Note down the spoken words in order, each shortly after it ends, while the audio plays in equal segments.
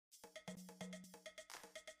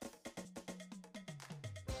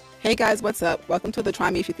Hey guys, what's up? Welcome to the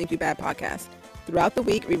Try Me If You Think You Bad podcast. Throughout the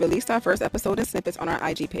week, we released our first episode and snippets on our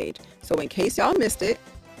IG page. So in case y'all missed it,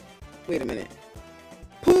 wait a minute.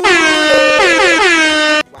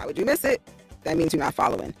 Why would you miss it? That means you're not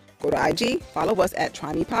following. Go to IG, follow us at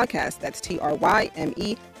Try Me Podcast. That's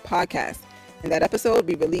TRYME Podcast. In that episode,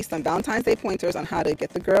 we released some Valentine's Day pointers on how to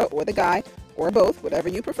get the girl or the guy, or both, whatever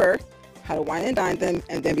you prefer, how to wine and dine them,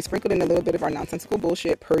 and then we sprinkled in a little bit of our nonsensical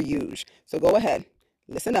bullshit per usual. So go ahead,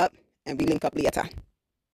 listen up, and we link up later.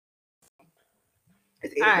 All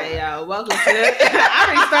right, y'all. Welcome to the... I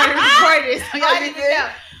already started recording, so y'all need to know.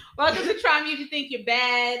 Welcome to Try Me If You Think You're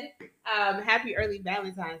Bad. Happy early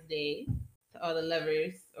Valentine's Day to all the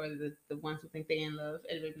lovers, or the ones who think they're in love.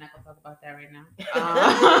 Anyway, we're not going to talk about that right now.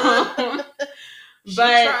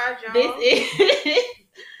 But this is...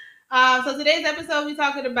 so today's episode, we're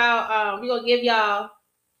talking about... we're going to give y'all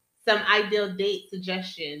some ideal date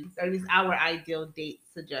suggestions, or at least our ideal date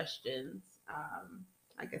suggestions.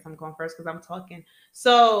 I guess I'm going first because I'm talking.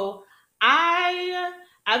 So I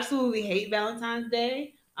absolutely hate Valentine's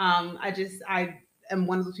Day. I am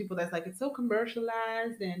one of those people that's like, it's so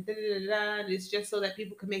commercialized and it's just so that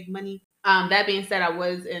people can make money. That being said, I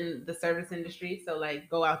was in the service industry, so like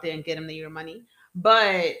go out there and get them your money.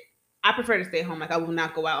 But I prefer to stay home. Like I will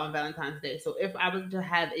not go out on Valentine's Day. So if I was to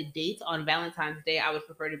have a date on Valentine's Day, I would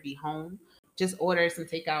prefer to be home. Just order some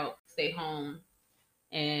takeout, stay home,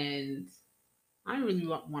 and I don't really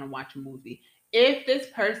want to watch a movie. If this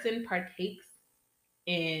person partakes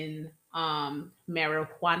in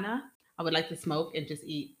marijuana, I would like to smoke and just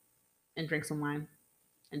eat and drink some wine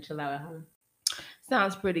and chill out at home.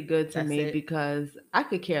 Sounds pretty good to me because I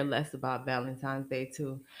could care less about Valentine's Day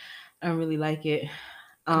too. I don't really like it.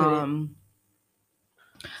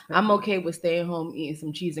 I'm okay with staying home eating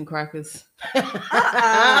some cheese and crackers. Cheese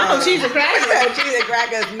and crackers. Cheese and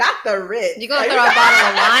crackers, not the Ritz. You gonna throw a bottle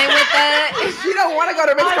of wine with that? She don't want to go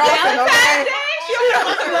to Ritz Carlton, okay?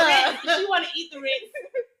 She want to eat the Ritz.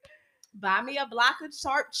 Buy me a block of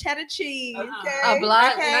sharp cheddar cheese. Okay. A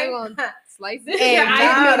block? Okay. You're not gonna slice it?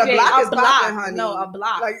 And the block is popping, honey. No, a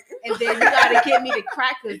block. Like, and then you gotta get me the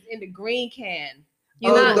crackers in the green can.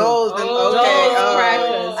 those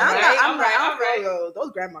crackers. I'm right. right.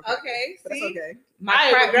 Those grandma crackers. Okay, But see? that's okay.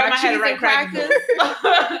 My grandma had cheese the right and crackers.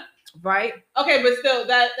 Right? Okay, but still,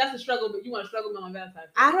 that's a struggle. But you want to struggle on Valentine's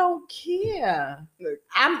Day? I don't care. Look,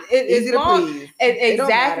 As easy to long please.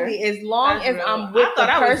 exactly. As long That's as real. I'm with I the thought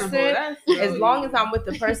that was simple. person, That's as really long easy. as I'm with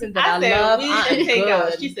the person that I said love, we I'm should take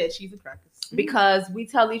out. good. She said cheese and crackers. Because we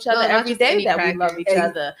tell each other No, not every just day any that we cracker. love each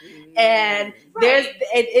other. And there's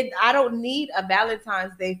I don't need a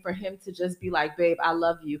Valentine's Day for him to just be like, babe, I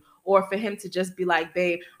love you. Or for him to just be like,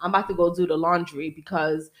 babe, I'm about to go do the laundry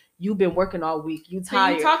because you've been working all week. You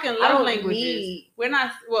tired. So you talking I love don't languages. need- We're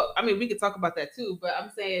not. Well, I mean, we could talk about that too. But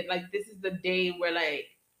I'm saying like this is the day where like.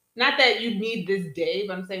 Not that you need this day,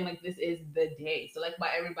 but I'm saying like this is the day. So like why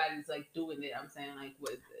everybody's like doing it, I'm saying like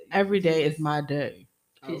what Every day is my day.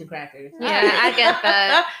 cheese and crackers. Yeah, I get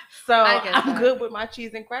that. So I get I'm that. good with my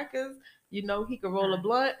cheese and crackers. You know, he can roll a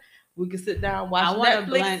blunt. We can sit down, watch I want a Netflix,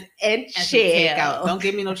 blunt and And some chill. takeout. Don't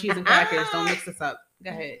give me no cheese and crackers. Don't mix this up.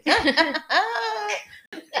 Go ahead.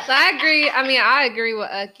 So I agree. I mean, I agree with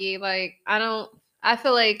Ucky. Like, I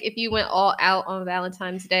feel like if you went all out on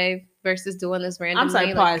Valentine's Day versus doing this randomly. I'm sorry,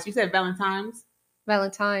 like, pause. You said Valentine's?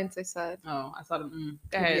 Valentine's, I said. Oh, I saw them.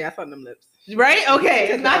 Go ahead. Yeah, I saw them lips. Right? Okay.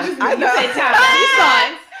 It's not just me. I You know. said time. You saw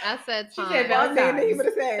it. I said She time. said Well, Valentine's. then he would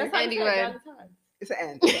have said. That's how you say Anyway. Valentine's. It's an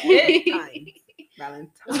end. It's an end. Valentine's.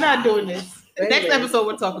 We're not doing this. Next Anyways. episode,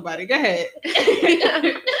 we'll talk about it. Go ahead.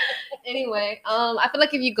 Anyway, I feel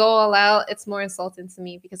like if you go all out, it's more insulting to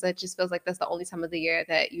me because it just feels like that's the only time of the year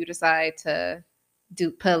that you decide to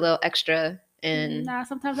put a little extra in. Nah,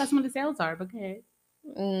 sometimes that's when the sales are, but go ahead.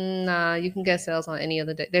 Nah, you can get sales on any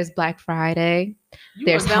other day. There's Black Friday. You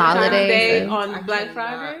There's want Valentine's holidays Day and- on I Black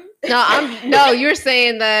cannot. Friday? No, you're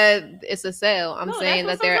saying that it's a sale. I'm No, saying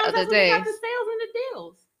that's that there are sometimes other that's when they days. got the sales and the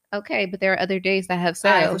deals. Okay, but there are other days that have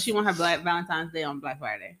All right, sales. so she won't have Valentine's Day on Black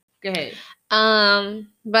Friday. Go ahead.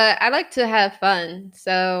 But I like to have fun.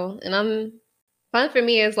 So, fun for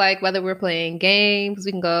me is like whether we're playing games,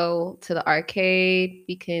 we can go to the arcade.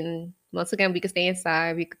 We can stay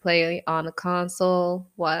inside. We could play on a console.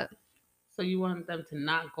 What? So you want them to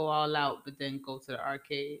not go all out, but then go to the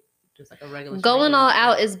arcade, just like a regular. Going all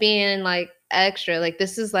out is being like extra. Like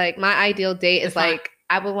this is like my ideal date is It's not- like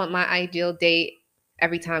I would want my ideal date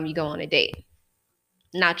every time you go on a date,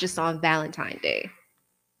 not just on Valentine's Day.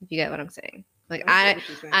 If you get what I'm saying. Like I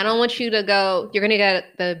don't want you to go. You're gonna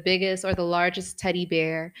get the biggest or the largest teddy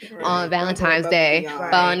bear on Valentine's Day,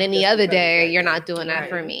 but on any other day, you're not doing that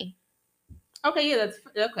for me. Okay, yeah, that's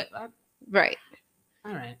okay. Right.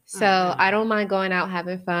 All right. So I don't mind going out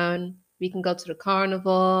having fun. We can go to the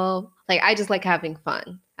carnival. Like I just like having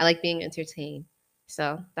fun. I like being entertained.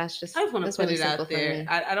 So I just want to that's put really it simple out for there. me.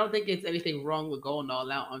 I don't think it's anything wrong with going all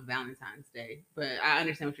out on Valentine's Day, but I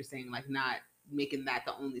understand what you're saying, like not making that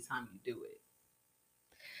the only time you do it.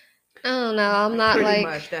 I don't know. I'm not Pretty like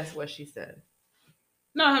much. That's what she said.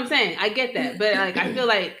 No, I'm saying I get that, but like I feel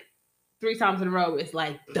like 3 times in a row it's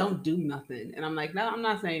like don't do nothing, and I'm like, no, I'm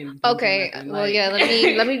not saying. Don't do okay. nothing. Well, Like- yeah.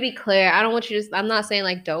 Let me be clear. I don't want you to. I'm not saying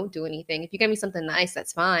like don't do anything. If you get me something nice,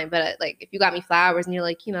 that's fine. But like if you got me flowers and you're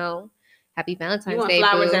like, happy You Valentine's want Day,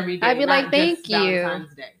 flowers boo, every day. I'd be like, not thank just you.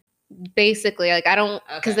 Valentine's Day. Basically, like I don't,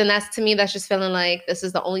 because Okay. then that's to me that's just feeling like this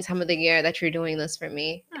is the only time of the year that you're doing this for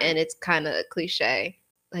me, Alright. and it's kind of cliche.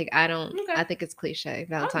 Like I don't. Okay. I think it's cliche.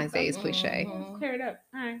 Valentine's Day is cliche. Let's clear it up.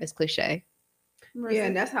 All right. It's cliche. Yeah,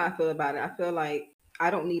 and that's how I feel about it. I feel like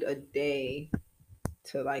I don't need a day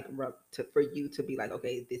to like for you to be like,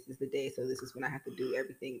 okay, this is the day, so this is when I have to do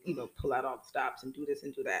everything, pull out all the stops and do this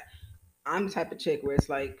and do that. I'm the type of chick where it's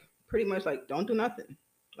like pretty much like don't do nothing.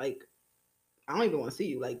 Like I don't even want to see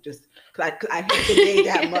you. Like just cause I hate the day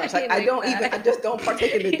that much. Like I don't even. I just don't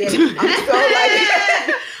partake in the day. I'm so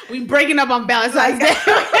like we breaking up on Valentine's Day.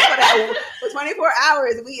 for 24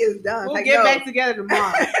 hours, we is done. We'll like, get back together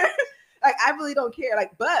tomorrow. Like I really don't care.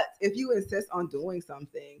 Like, but if you insist on doing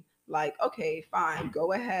something, like okay, fine,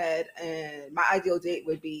 go ahead. And my ideal date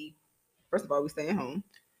would be, first of all, we stay at home,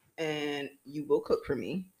 and you will cook for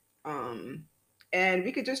me. And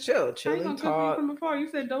we could just chill and talk. From afar. You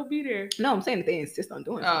said don't be there. No, I'm saying that they insist on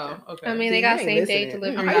doing something. Oh, okay. I mean, See, they got you ain't same day listening.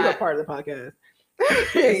 delivery. How you a part of the podcast?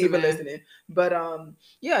 You ain't even man. listening. But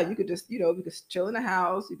yeah, you could just we could chill in the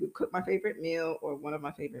house. You could cook my favorite meal or one of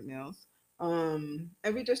my favorite meals. And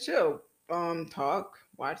we just chill. Talk,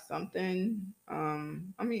 watch something.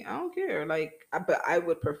 I mean, I don't care. Like, but I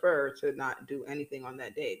would prefer to not do anything on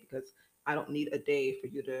that day because I don't need a day for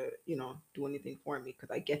you to, do anything for me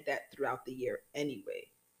because I get that throughout the year anyway.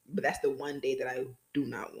 But that's the one day that I do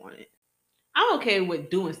not want it. I'm okay with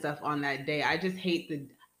doing stuff on that day. I just hate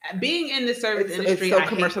being in the service industry. It's so I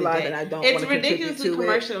commercialized, and I don't. It's ridiculously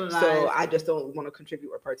commercialized. So I just don't want to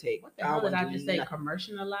contribute or partake. What the hell did I just say? Nothing.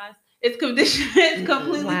 Commercialized? It's It's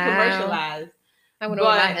completely commercialized. I went over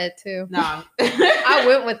my head too. No, I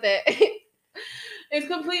went with it. It's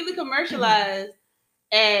completely commercialized.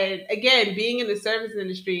 And again, being in the service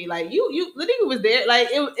industry, like you, the nigga was there. Like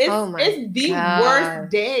it's the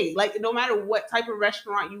worst day. Like no matter what type of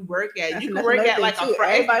restaurant you work at, you can work at like a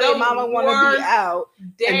everybody mama want to be out,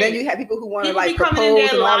 day. And then you have people who want to like propose coming in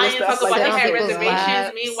there and all this stuff. Talk about like they had people's reservations.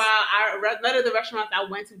 lives. Meanwhile, none of the restaurants I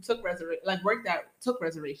went to took took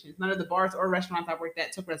reservations. None of the bars or restaurants I worked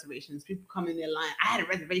at took reservations. People come in there lying. I had a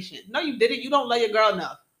reservation. No, you didn't. You don't love your girl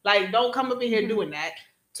enough. Like don't come up in here doing that.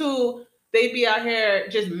 Two. They be out here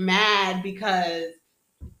just mad because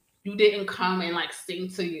you didn't come and like sing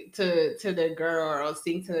to their girl or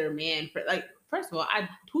sing to their man. First of all,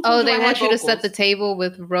 they want you to set the table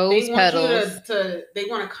with rose petals. They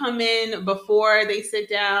want to come in before they sit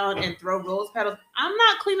down and throw rose petals. I'm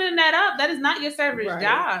not cleaning that up. That is not your service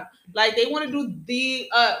job. Like they want to do the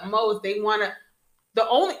most. They want to.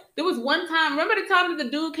 There was one time. Remember the time that the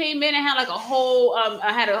dude came in and had like a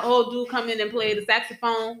whole dude come in and play the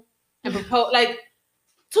saxophone. And propose much.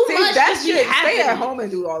 That shit. Stay at home and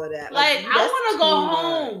do all of that. Like I want to go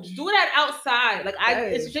home. Do that outside. Like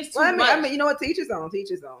it's just too much. I mean, you know what? Teach his own.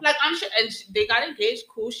 Like I'm sure, and they got engaged.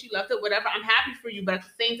 Cool. She left it. Whatever. I'm happy for you, but at the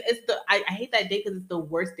same time, I hate that day because it's the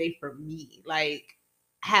worst day for me. Like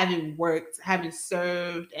having worked, having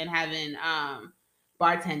served, and having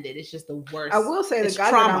bartended. It's just the worst. I will say the guy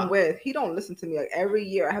that I'm with, he don't listen to me. Like every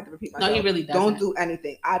year, I have to repeat myself. No, he really doesn't. Don't do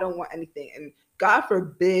anything. I don't want anything. And God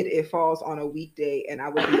forbid it falls on a weekday and I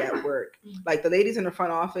would be at work. Like the ladies in the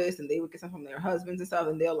front office and they would get something from their husbands and stuff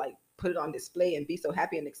and they'll like put it on display and be so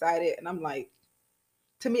happy and excited. And I'm like,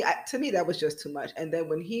 to me that was just too much. And then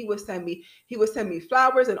when he would send me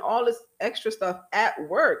flowers and all this extra stuff at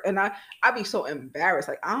work. And I'd be so embarrassed.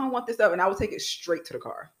 Like, I don't want this stuff. And I would take it straight to the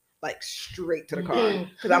car. Like straight to the car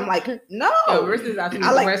because I'm like, no. Versus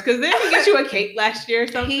because then he get you a cake last year or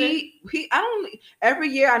something. Every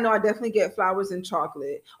year I know I definitely get flowers and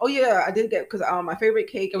chocolate. Oh yeah, I did get because my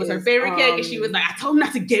favorite cake. It was her favorite cake, and she was like, I told him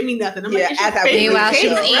not to give me nothing. I'm like, meanwhile she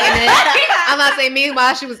was eating it. I'm not saying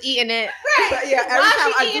meanwhile she was eating it. But yeah, every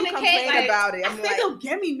time I do complain about it, I'm like, don't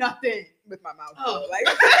give me nothing. With my mouth full. Like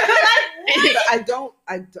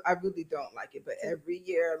I really don't like it. But every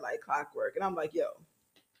year, like clockwork, and I'm like, yo.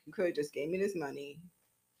 You could have just gave me this money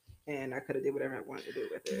and I could have did whatever I wanted to do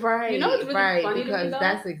with it. Right. You know what's really funny because to me,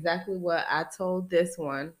 that's exactly what I told this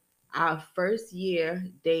one. our first year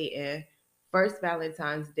dating, first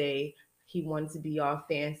Valentine's Day, he wanted to be all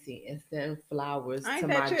fancy and send flowers to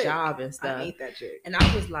my job and stuff. I ain't that chick. And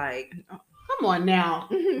I was like, come on now.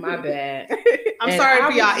 my bad. I'm sorry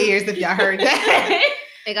for y'all ears if y'all heard that.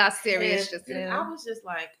 It got serious just and now. I was just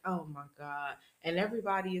like, oh my God. And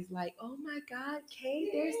everybody is like, oh my God, Kay,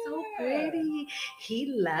 they're so pretty. He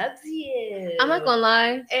loves you. I'm not gonna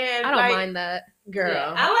lie. And I don't mind that. Girl.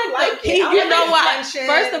 Yeah, I like He, you know what?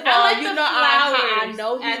 First of all, like you the know I flowers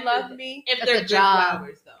know he at loves the- me. if At they're the good job.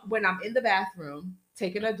 flowers, though. When I'm in the bathroom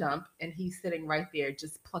taking a dump and he's sitting right there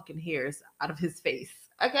just plucking hairs out of his face.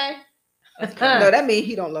 Okay? No, that means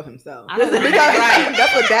he don't love himself. I don't wanna be Because right.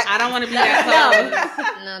 that's what that. I don't want to be that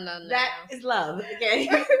close. No. That is love. Okay?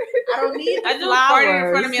 I don't need the I just flowers. farted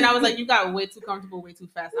in front of me and I was like, you got way too comfortable, way too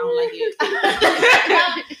fast. I don't like it.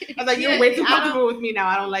 I was like, you're way too comfortable with me now.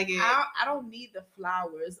 I don't like it. I don't need the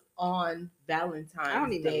flowers on Valentine's I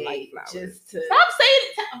don't even Day like flowers. just to. Stop saying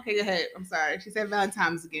it. Okay, go ahead. I'm sorry. She said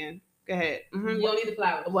Valentine's again. Go ahead. You don't need the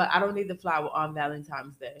flowers. Well, I don't need the flower on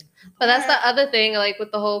Valentine's Day. But that's the other thing, like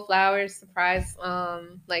with the whole flowers surprise,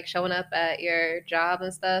 like showing up at your job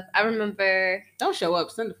and stuff. I remember. Don't show up.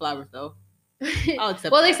 Send the flowers though. I'll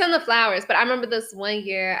accept Well, they that. send the flowers, but I remember this one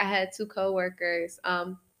year I had two coworkers.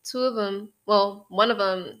 Two of them, well, one of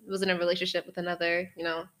them was in a relationship with another,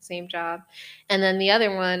 same job, and then the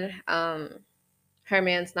other one, her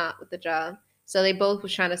man's not with the job, so they both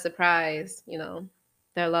was trying to surprise,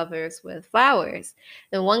 their lovers with flowers.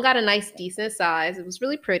 And one got a nice, decent size. It was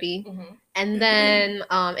really pretty, and then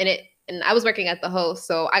and I was working at the host,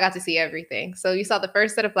 so I got to see everything. So you saw the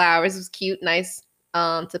first set of flowers. It was cute, nice.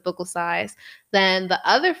 Typical size. Then the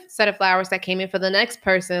other set of flowers that came in for the next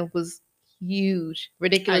person was huge,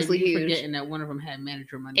 ridiculously huge. Forgetting that one of them had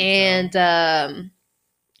manager money. And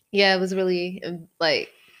yeah, it was really like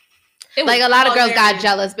It was like a lot of girls got hilarious.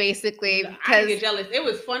 jealous basically I didn't because get jealous. It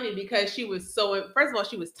was funny because she was so. First of all,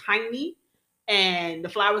 she was tiny, and the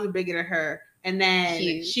flowers were bigger than her. And then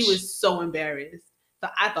Huge. she was so embarrassed. So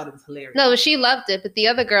I thought it was hilarious. no, she loved it, but the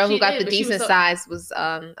other girl She who got did, the but she was decent so- size was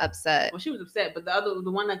upset. Well, she was upset, but the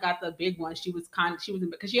one that got the big one, she was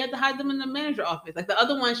because she had to hide them in the manager office. Like the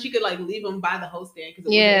other one, she could like leave them by the host stand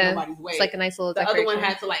because it wasn't in nobody's way. It's like a nice little the decoration. other one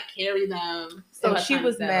had to like carry them. So her she time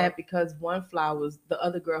was to mad sell. because the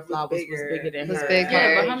other girl flowers was bigger than It was her. bigger.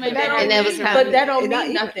 Yeah, but how many- And that was But that don't It not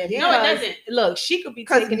mean even- nothing. yeah. No, it because, doesn't. Look, she could be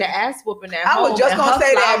 'Cause taking the ass whooping at I home. was just and gonna her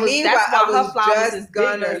say that. flowers- Meanwhile, that's why I her was flowers just is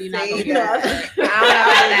gonna bigger. You're not say gonna do that. that. I I don't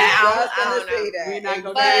know about that. was just I gonna don't say know. that. We're not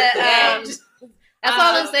gonna But do that. that's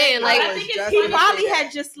all I'm saying. Like, I think it's just He gonna probably say that.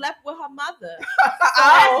 had just slept with her mother.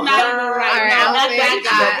 That's not even all right. right, No, I'll not say that it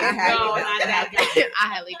guy. happened. No, not that guy. I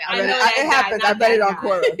highly doubt I it. know It that guy, happens. I not bet it that on guy.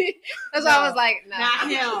 Quora. That's why I was like, no. Not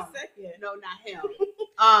him. No, not him.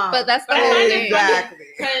 But that's the But I whole find it thing. Exactly.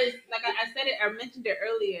 Because, like I said it, I mentioned it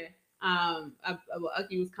earlier.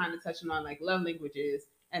 Aki was kind of touching on like love languages,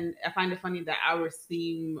 and I find it funny that ours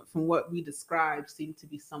seem, from what we described, seem to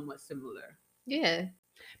be somewhat similar. Yeah.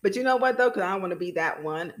 But you know what though, because I don't want to be that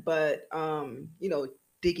one. But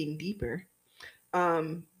digging deeper,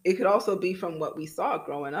 it could also be from what we saw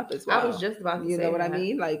growing up as well. I was just about to you say know what I that.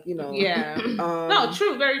 mean? Like Yeah. no, No,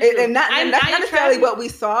 true, very true. and not I necessarily attribute- what we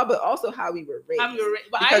saw, but also how we were raised. how we were ra-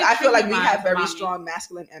 but Because I feel like we attribute have mine to very mommy. strong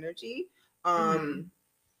masculine energy. Mhm.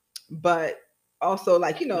 But also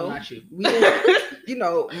like No, not you. we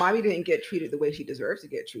didn't, mommy didn't get treated the way she deserves to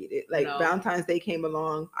get treated. Like No. Valentine's Day came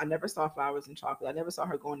along, I never saw flowers and chocolate. I never saw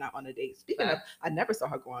her going out on a date. Speaking of, I never saw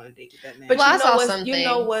her go on a date with that man. But Well, I you know saw what's, some you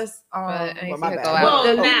know things, what's But I didn't well, see my her bad. go Well, out.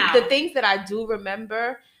 the now- things that I do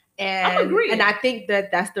remember, I'm and agreeing. I think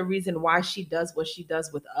that's the reason why she does what she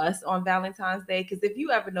does with us on Valentine's Day. Because if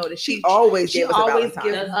you ever notice, she always she gave us always a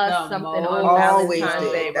gives Valentine. That's us the something most. on Always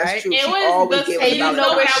Valentine's Day, did. That's right? true. It She was always the gave us And a you know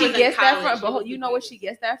Valentine. where I she was in gets that college, from? it was But you know where the she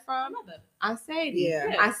gets that from? Mother. I say to Yeah.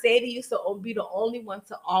 you. I say to you, so be the only one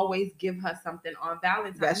to always give her something on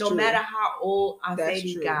Valentine's. That's no true. matter how old That's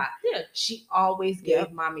Sadie true. got, Yeah. she always gave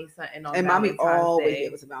Yep. mommy something on And Valentine's mommy always Day.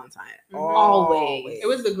 gave us a Valentine. Mhm. Always. It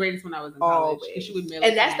was the greatest when I was in college. 'Cause Always. she would mail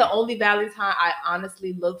And it that's to the me. only Valentine I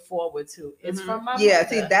honestly look forward to. It's Mhm. from my Yeah, mother.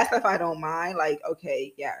 see, that stuff I don't mind. Like,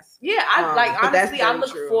 okay, yes. Yeah, I like but that's honestly, I very look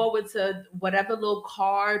true. forward to whatever little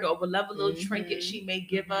card or whatever little Mhm. trinket she may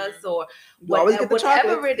give Mhm. us, or You always get the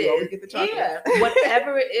whatever chocolates. it You always is. get the chocolates. Yeah,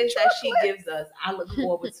 whatever it is that she gives us, I look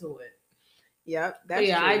forward to it. Yep, But that's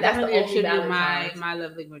yeah, true. I That's the definitely only attribute Valentine's. my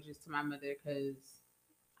love languages to my mother because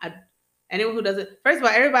anyone who doesn't, first of all,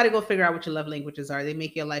 everybody go figure out what your love languages are. They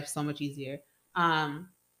make your life so much easier.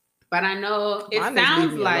 But I know it Mine is leave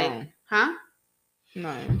sounds me like, alone. huh?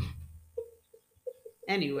 No.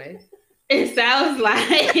 Anyway, it sounds like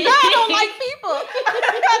I don't like people.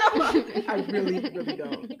 I don't I really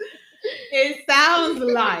don't. It sounds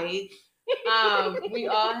like we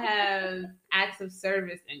all have acts of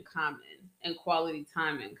service in common and quality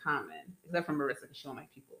time in common, except for Marissa because she don't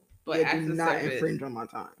like people. But Yeah, acts do of not service. infringe on my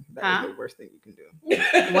time. That Huh? is the worst thing you can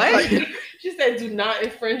do. What? She said, "Do not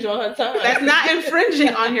infringe on her time." That's not infringing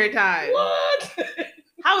on your time. What?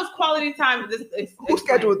 How is quality time? Who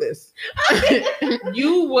scheduled this?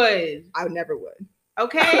 You would. I never would.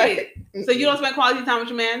 Okay. So you don't spend quality time with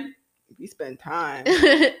your man? We spend time.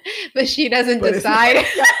 But she doesn't But it's decide.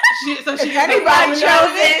 If anybody chose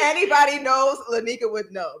it, anybody knows, Lanika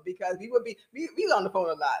would know because we on the phone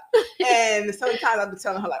a lot. And sometimes I'll be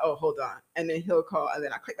telling her like, oh, hold on. And then he'll call and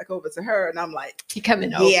then I click back over to her and I'm like, He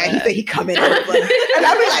coming over. yeah, he said he coming over. And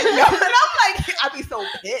I'll be like, no. And I'm like, I'll be so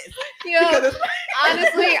pissed. Yo,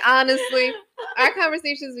 honestly, our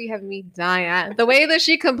conversations be having me dying at the way that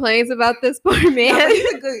she complains about this poor No, man. but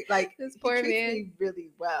he's a good, like, This he poor treats man. me really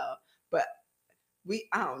well. But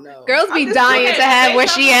I don't know. Girls I'm be just dying looking- to have what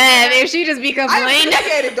based she off of had that- if she just be I complaining.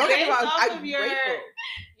 appreciate it. Don't get me Based wrong. off I'm of grateful.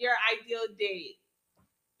 your ideal date,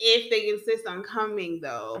 if they insist on coming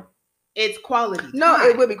though, it's quality time. No,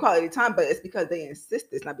 it would be quality time, but it's because they insist.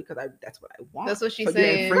 It's not because that's what I want. That's what she's So you're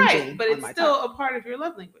saying. infringing Right, but on it's my still time. a part of your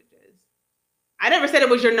love languages. I never said it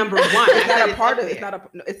was your number one. It's I not said a part up of it. It's there.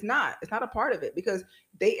 not a. No, it's not. It's not a part of it because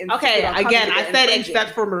they. Okay, insisted on coming again, to I the said infringing.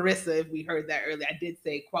 except for Marissa. If we heard that earlier, I did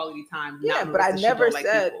say quality time. Yeah, not but I Marissa, she never don't like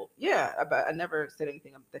said. people. Yeah, but I never said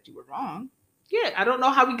anything that you were wrong. Yeah, I don't know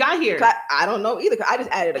how we got here. 'Cause I don't know either. 'Cause I just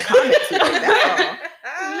added a comment to it. That's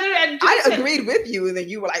all. Literally, I agreed with you, and then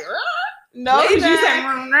you were like, "Ugh." No, because you said,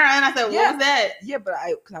 Playback. and I said, what Yeah. was that? Yeah, but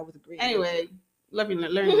because I was agreeing. with Anyway, love you,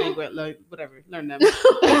 learn your language, whatever, learn them.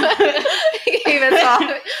 Even talk,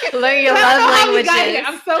 learn your I don't know love how we got here. languages.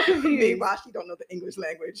 I'm so you. confused. Meanwhile, she don't know the English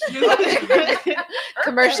language.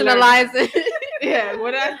 Commercializing. Yeah,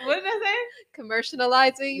 what did I say?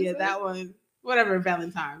 Commercializing. you Yeah, said? that one. Whatever,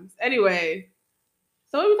 Valentine's. Anyway,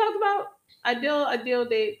 so what we talked about? Ideal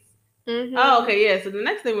dates. Mhm. Oh, okay, yeah. So the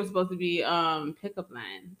next thing was supposed to be pickup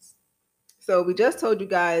lines. So we just told you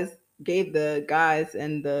guys, gave the guys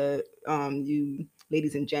and the you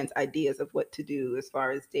ladies and gents ideas of what to do as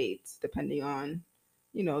far as dates, depending on,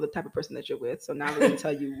 the type of person that you're with. So now we're gonna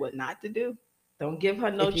tell you what not to do. Don't give her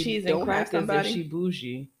no If you cheese don't and have crackers somebody- if she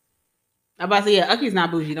bougie. I'm about to say, yeah, Ucky's not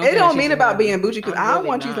bougie. It give her don't cheese mean and about crackers. being bougie because I'm I don't really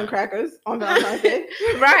want cheese not. and crackers on Valentine's Day.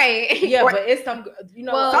 Right. Yeah, Or- but it's some,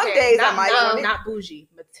 Well, some days I not, might no, want it. not bougie,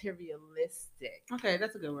 materialistic. Okay,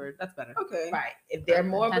 that's a good word. That's better. Okay. Right. If they're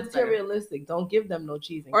more That's better. materialistic, don't give them no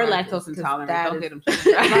cheese and Or crackers, lactose 'cause intolerant. that Don't is- get them cheese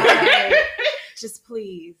and crackers. Right. Just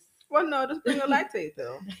please. Well, no, just bring a lactate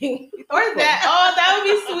though. Or that. Oh, that would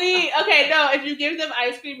be sweet. Okay, no. If you give them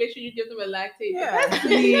ice cream, make sure you give them a lactate. Yeah, That's he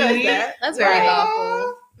sweet. does that. That's very Right.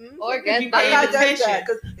 thoughtful. Mhm. Or If get you them. pay I'm not attention. just that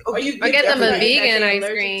because Or you Or get them a definitely- vegan that ice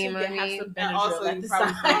they're allergic cream, to, I you have mean. some And Benadryl also, at you the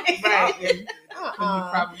probably side. right.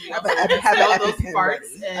 Uh-uh. Probably Have also an- have all an those EpiPen farts,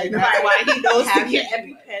 ready. and I know. that's why he knows to Have your get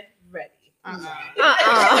you. EpiPen ready.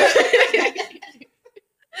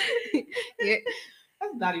 Yeah.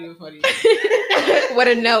 That's not even funny. What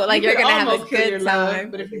a note! Like You you're could gonna have a almost kill your good love, time.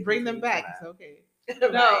 but if you bring them back, it's okay.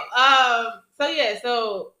 Right. No.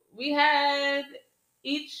 So we had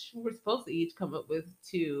we're supposed to each come up with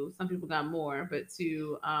 2. Some people got more, but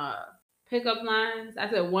 2 pickup lines. I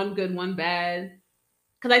said one good, one bad.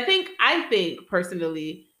 Because I think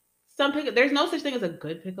personally, there's no such thing as a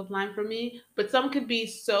good pickup line for me, but some could be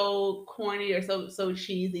so corny or so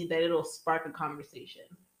cheesy that it'll spark a conversation.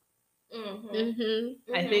 Mhm.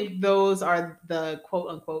 Mm-hmm. I think those are the quote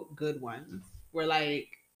unquote good ones where like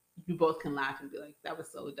you both can laugh and be like, that was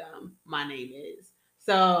so dumb. My name is.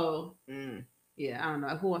 So yeah, I don't know.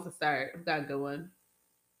 Who wants to start? Who got a good one?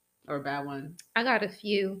 Or a bad one? I got a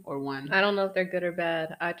few. Or one? I don't know if they're good or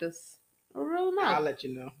bad. I just. Or real I'll mouth. let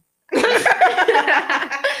you know.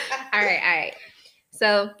 All right.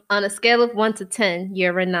 So on a scale of 1 to 10,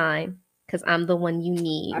 you're a 9 because I'm the one you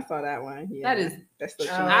need. I saw that one. Yeah, that's so cheesy.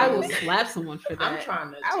 I will slap someone for that. I'm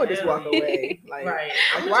trying to. I would just walk away. Like, Right.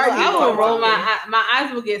 why are you I will talking roll to me? my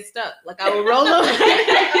eyes will get stuck. Like I will roll them.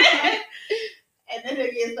 And then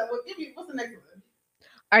they get stuck. Well, what's the next one?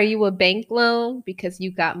 Are you a bank loan because you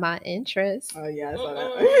got my interest? Oh yeah, I saw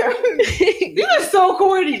that. These are so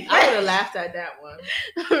corny. I would have laughed at that one.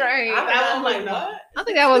 Right. That one, like, no. I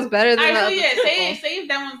think that was better than Actually, the yeah. other Say couple. if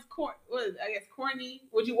that one's corny.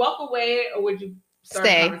 Would you walk away or would you start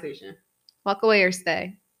Stay. a conversation? Walk away or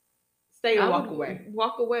stay. Stay or I walk would away.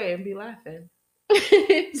 Walk away and be laughing.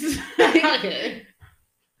 Okay.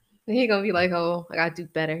 He gonna be like, oh, I gotta do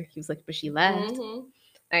better. He was like, but she laughed. Mhm.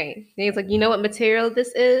 Hey, he's like, you know what material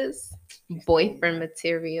this is? Boyfriend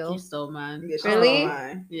material. You stole mine. Yeah, she Really? stole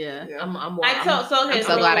mine. Yeah. Yeah. I'm I'm so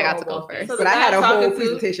glad I got to go first. So But the I had guy a whole talking to-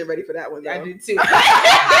 presentation ready for that one. Though. I did too.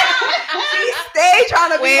 She stayed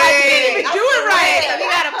trying to be Wait, like, wait, you didn't even wait. do it right. We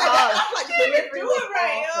gotta pause. I'm like, She didn't even delivery do was it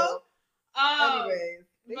right, yo. awful. Anyways.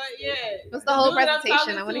 But yeah. What's the whole dude that I'm presentation?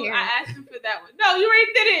 talking I want to to, hear I it. asked him for that one. No, you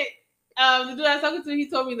already did it. The dude I was talking to, he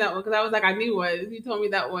told me that one because I was like, I knew one. He told me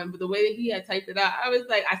that one, but the way that he had typed it out, I was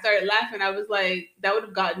like, I started laughing. I was like, that would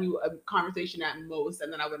have gotten you a conversation at most,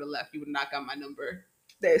 and then I would have left. You would not got my number.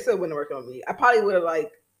 They still wouldn't work on me. I probably would have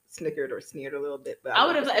like snickered or sneered a little bit, but I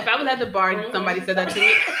would have if I was at the bar and somebody said that to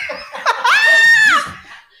me.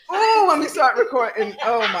 Oh, when we start recording,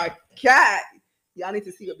 oh my God, y'all need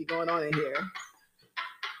to see what be going on in here.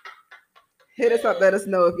 Hit us up, let us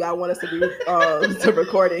know if y'all want us to be to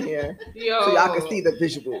record in here, Yo, so y'all can see the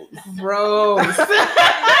visuals. Gross.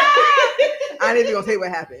 I ain't even gonna say what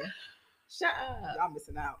happened. Shut up. Y'all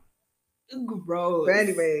missing out. Gross. But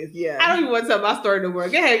anyways, yeah. I don't even want to tell my story no more.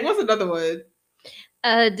 Go ahead. What's another one?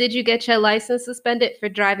 Did you get your license suspended for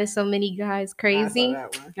driving so many guys crazy? I saw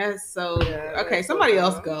that one. That's so Yeah, okay. that's Somebody so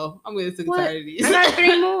else dumb. go. I'm getting sick What? and tired of these. I got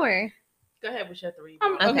 3 more. Go ahead with your 3.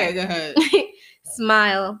 Okay, Okay. go ahead.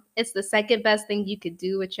 Smile. It's the second best thing you could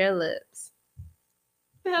do with your lips.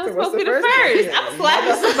 That was So what's supposed to be the one first. then? I'm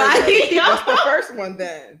slapping somebody. What's the first one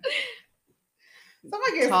then?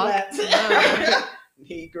 Somebody get Talk. slapped.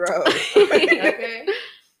 Negro. Okay.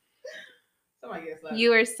 Somebody get slapped.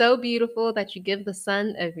 You are so beautiful that you give the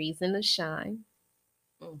sun a reason to shine.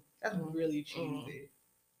 That's really cheesy.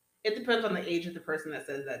 It depends on the age of the person that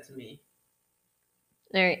says that to me.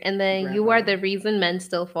 All right, and then you are the reason men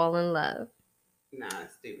still fall in love. Nah,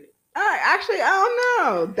 it's stupid. Actually, I don't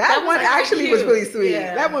know. That was one kinda actually was cute. really sweet.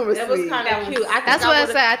 Yeah. That one was That sweet. was kind of cute. That's what I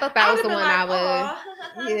said. I thought that was the one I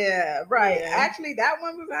would. Yeah, right. Yeah. Actually, that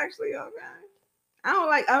one was actually okay. I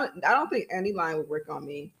don't think any line would work on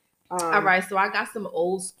me. All right, so I got some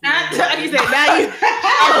old school. You said now you.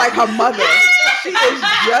 I was like her mother. She is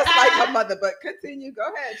just like her mother. But continue. Go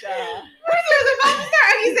ahead, child.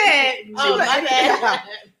 He said, "Oh was my like, bad."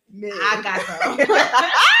 Me. I got some.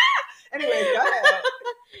 Anyways, go ahead.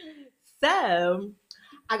 So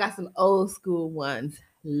I got some old school ones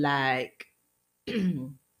like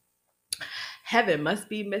heaven must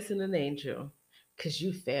be missing an angel because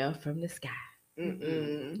you fell from the sky,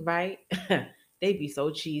 right? They be so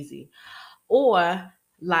cheesy. Or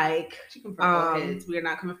like She come for old heads. We are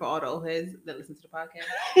not coming for all the old heads that listen to the podcast.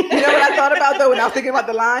 You know what I thought about though when I was thinking about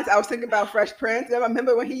the lines? I was thinking about Fresh Prince. I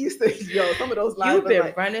remember when he used to, some of those lines. you've been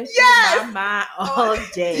like, running Yes! through my mind all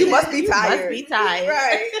day. You must be You tired. must be tired.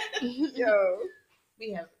 Right. Yo.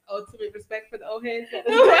 We have ultimate respect for the old heads.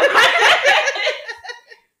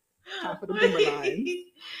 Time for the boomer lines.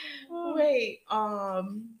 Wait, oh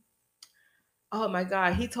my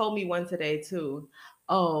God, he told me one today too.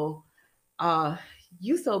 Oh,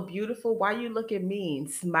 you so beautiful. Why you looking mean?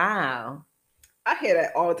 Smile. I hear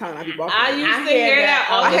that all the time. I be walking. I used I to hear hear that that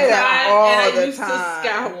all all the the time, time. All and I the used time. to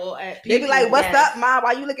scowl at They people. be like, "What's Yes. up, Ma?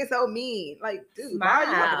 Why you looking so mean?" Like, dude, why are you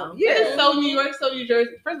Smile. looking It is yeah. so New York, so New Jersey.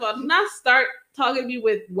 First of all, do not start talking to me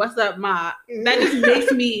with "What's up, Ma." That Mhm. just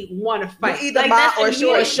makes me want to fight. You either like, Ma that's or a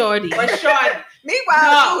shorty. Or shorty. Or shorty. Meanwhile,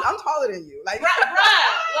 No. dude, I'm taller than you. Like, Bruh,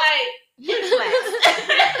 like,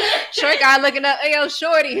 Short guy looking up, hey yo,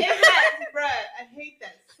 shorty. bruh, I hate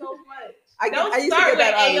that so much. I Don't used to start get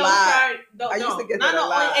that with a Ayo lot. Shorty. I used to get no, that a no,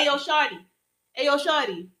 lot. Ayo Shorty. Ayo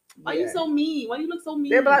Shorty. Why you Yeah. so mean? Why you look so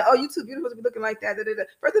mean? They be like, "Oh, you too beautiful to be looking like that." Da, da, da.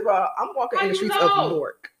 First of all, I'm walking How in the you streets know? of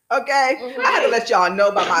Newark. Okay, Mhm. I had to let y'all know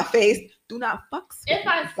about my face. Do not fuck. If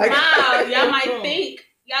I Like- smile, y'all might think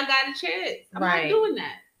y'all got a chance. I'm Right. not doing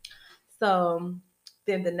that. So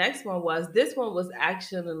then the next one was this one was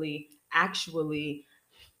actually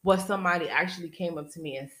what somebody actually came up to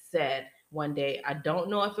me and said one day. I don't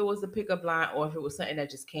know if it was a pickup line or if it was something that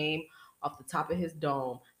just came off the top of his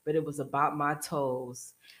dome, but it was about my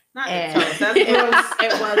toes. Not And the toast. That's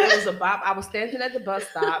it was about I was standing at the bus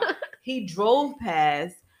stop. He drove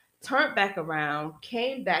past, turned back around,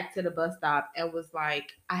 came back to the bus stop, and was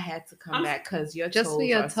like, "I had to come I'm- back because your Just toes for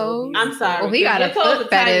your are so toes? beautiful." I'm sorry. Oh, he got a Your toes foot are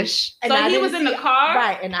tiny. fetish. And So I he didn't was in the see- car?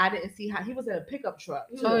 right? And I didn't see how he was in a pickup truck.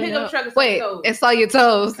 He was too. in a Oh, pickup no. truck and Wait, some toes. it's all your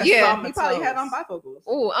toes. I Yeah. saw my He probably had toes. on bifocals.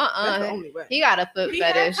 Oh, That's the only way. He got a foot He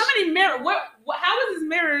had- fetish. how many mirrors? What? How was his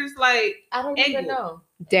mirrors like? I don't even Angle. know.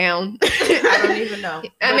 Down. I don't even know.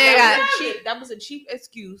 I But mean, that was a cheap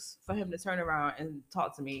excuse for him to turn around and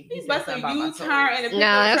talk to me. He said busted something about my U-turn toes. and a No, pickup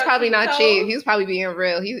that's truck probably with not toes. cheap. He was probably being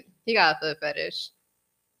real. He got a foot fetish.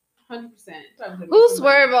 100%. Who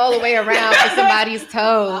swerve all the way around for somebody's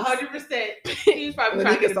toes? 100%. He's probably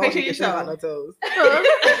trying to get a picture of your got toe. no toes. They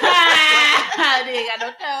ain't got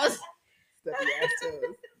no toes. Stuffy ass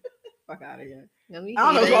toes. Fuck out of here. No, me I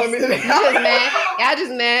don't know what's wrong haters. with me. You just mad. Y'all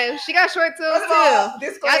just mad. She got short toes First of too. all,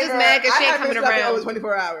 disclaimer, Y'all just mad 'cause she ain't I haven't coming slept in around. over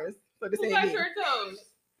 24 hours. So this Who ain't got me. short toes?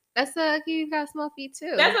 That's you got small feet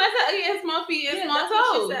too. That's what I said. He has small feet and Yeah, small that's what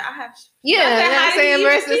toes. she said. I have. Yeah, I said, and how I'm did saying you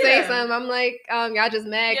even Marissa see say them? something. I'm like, y'all just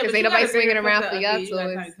mad Yeah, because but ain't you nobody got a bigger swinging foot around than for Aki, y'all you got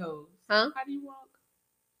tiny toes. toes. Huh? How do you walk?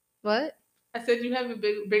 What? I said you have a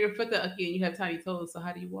bigger foot than Aki and you have tiny toes. So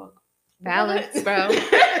how do you walk? Balance, bro.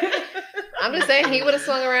 I'm just saying he would have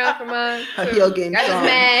swung around for mine. Her too. heel game Y'all just strong.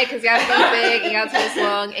 mad because y'all feet big and y'all toes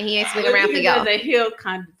long and he ain't swinging around for He y'all. does a heel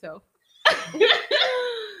kind of toe.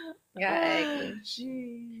 Y'all acting.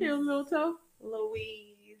 Jeez. Heel little toe.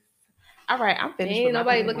 Louise. All right, I'm finished. Ain't with my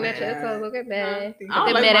nobody thing. looking at your God. toes. Look at Huh? that. I They're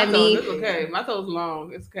don't like mad my at toes. me. It's okay. My toes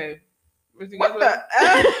long. It's okay. What the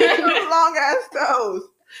F? Long ass toes.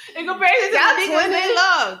 In comparison to Y'all the niggas, twinning? they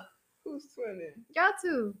long. Who's twinning? Y'all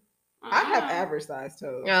too. I have average size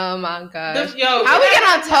toes. Oh my god. Yo, How we get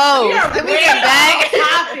on toes? Did we get back?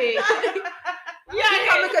 Topic.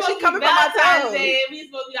 She's coming from my toes. We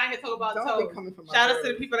supposed to be out here talking about Don't be toes. coming from my Shout toes. out to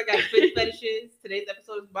the people that got foot fetishes. Today's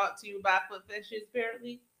episode is brought to you by foot fetishes,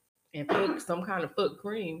 apparently. And put some kind of foot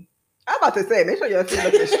cream. I'm about to say, make sure your feet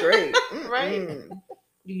looking straight. Right.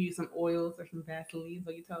 You use some oils or some Vaseline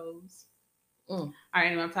on your toes. Mm. All right,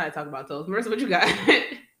 anyway, I'm tired of talking about toes. Marissa, what you got?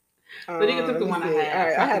 But you can took the let me one I see. had. All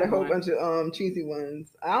right, I had a whole One. bunch of cheesy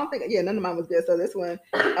ones. I don't think, none of mine was good. So this one,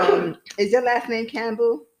 is your last name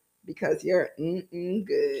Campbell? Because you're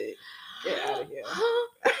good. Get out of here.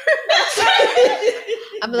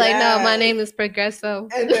 I'll be like, no, my Yes. name is Progresso.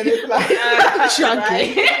 And then it's like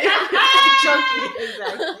Chunky. Chunky,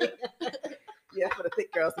 exactly. Yeah, for the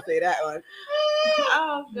thick girls to say that one.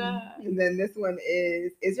 Oh God. And then this one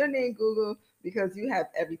is your name Google? Because you have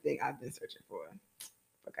everything I've been searching for.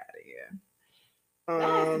 Fuck out of here.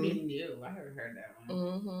 That has to be new. I haven't heard that one.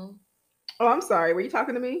 Mm-hmm. Oh, I'm sorry. Were you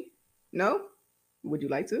talking to me? No? Would you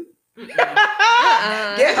like to? Get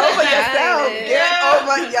over yourself. Get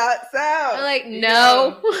over yourself. I'm like,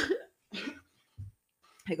 no.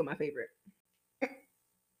 Here go my favorite.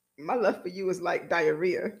 My love for you is like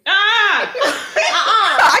diarrhea. Ah!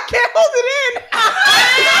 I can't hold it in.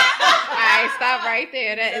 All right, stop right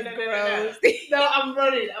there. That is gross. No, I'm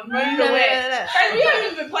running. I'm running No, away. no. Hey, we haven't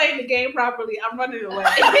even been playing the game properly. I'm running away.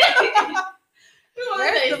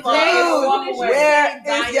 Where's the Dude, ball? where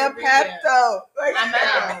is your Pepto? Like, I'm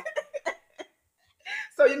out.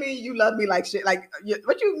 So you mean you love me like shit? Like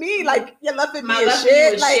what you mean? Like you loving me My as love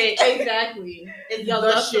shit? is Like shit. Exactly. It's Your the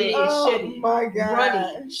love for me shit. is oh shitty. my god!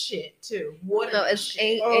 Runny shit too. Water. No, it's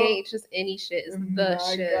shit. ain't just any shit. It's the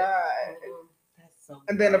my shit. God. That's so.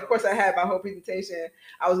 And then of course I gross. had my whole presentation.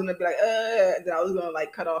 I was gonna be like, and then I was gonna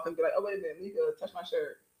like cut off and be like, oh wait a minute, let me go touch my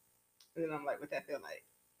shirt. And then I'm like, what that feel like?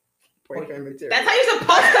 Boyfriend material. That's how you're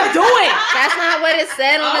supposed to do it. That's not what it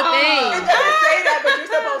said on the It thing. doesn't say that, but you're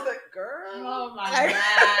supposed to, girl. Oh my Like-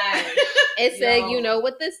 god. It said, Yo. you know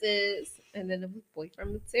what this is. And then it was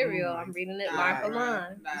boyfriend material. Oh my I'm reading it God. line for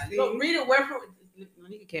line. Look, read it where from.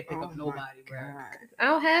 Nigga can't pick Oh up my nobody, bro. God. I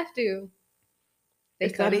don't have to. They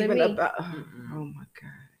It's not come to even me. about. Mm-mm. Oh my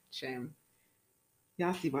god. Shame.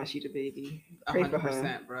 Y'all see why she the baby. Pray for her.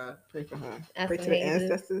 100%, bro. Pray for her. That's Pray to the amazing.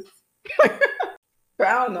 ancestors. But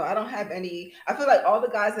I don't know. I don't have any. I feel like all the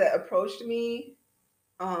guys that approached me,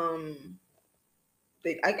 I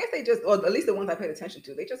guess they just, or at least the ones I paid attention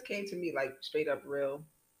to, they just came to me like straight up real,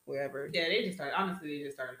 wherever. Yeah, they just started. Honestly, they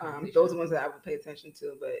just started. Those are the ones that I would pay attention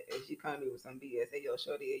to. But if you come to me with some BS, hey yo,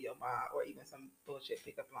 shorty, hey yo, ma, or even some bullshit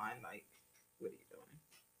pickup line, like, what are you doing?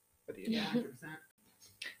 What are you doing? Yeah, 100%.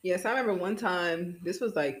 Yes, I remember one time, this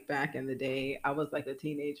was like back in the day, I was like a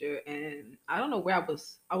teenager and I don't know where I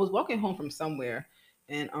was walking home from somewhere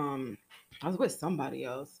and I was with somebody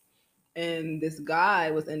else and this guy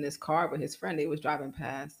was in this car with his friend. They was driving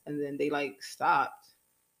past and then they like stopped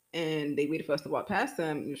and they waited for us to walk past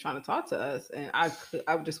them and he was trying to talk to us and I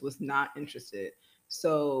just was not interested.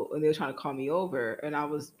 So when they were trying to call me over and I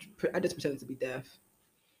just pretended to be deaf.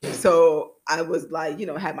 So I was like,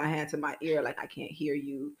 had my hand to my ear, like I can't hear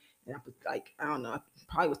you. And I was like, I don't know, I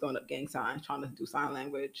probably was throwing up gang signs, trying to do sign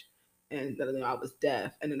language. And then I was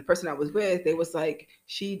deaf. And then the person I was with, they was like,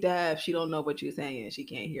 she deaf, she don't know what you're saying, she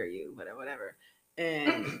can't hear you, whatever.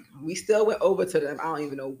 And we still went over to them. I don't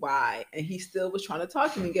even know why. And he still was trying to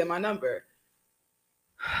talk to me and get my number.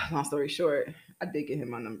 Long story short, I did get him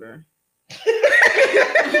my number.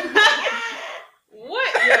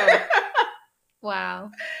 What? Yo. Wow.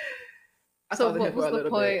 I So talked to what him for was a the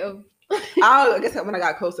little point bit. of I guess when I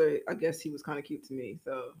got closer, I guess he was kind of cute to me.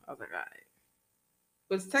 So I was like, all right.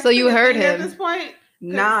 Was texting So you a heard thing him. at this point?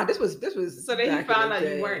 Nah, this was. So then he back in found the out you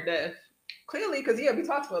day. weren't deaf. Clearly, because we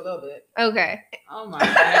talked for a little bit. Okay. Oh my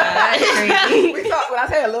That's god. crazy. We talked. When I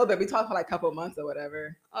say a little bit, we talked for like a couple of months or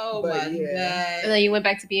whatever. Oh But my yeah. And then you went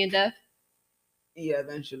back to being deaf? Yeah,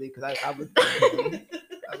 eventually, because I was.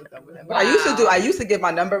 I was done with him. But I used to give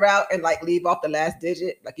my number out and like leave off the last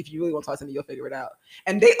digit. Like if you really want to talk to me, you'll figure it out.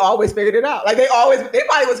 And they always figured it out. Like they probably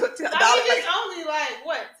was $10. It's only like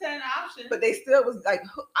what 10 options. But they still was like,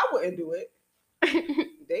 I wouldn't do it.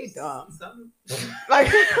 They dumb. Something. Like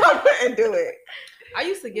I wouldn't do it. I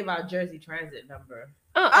used to give out Jersey Transit number.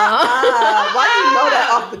 Why do you know that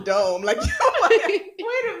off the dome? Like,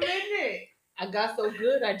 Wait a minute. I got so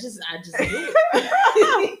good, I just do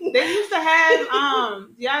it. They used to have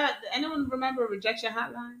yeah. Anyone remember rejection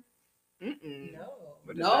hotline? No.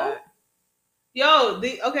 No. Yo,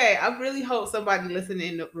 okay. I really hope somebody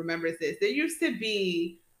listening remembers this. There used to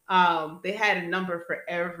be they had a number for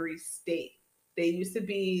every state. They used to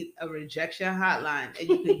be a rejection hotline, and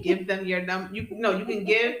you could give them your number. You can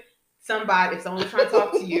give somebody if someone's trying to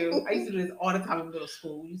talk to you. I used to do this all the time in middle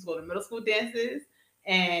school. We used to go to middle school dances,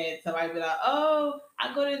 and somebody would be like, "Oh,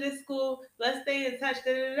 I go to this school. Let's stay in touch."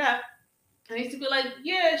 Da da da. And I used to be like,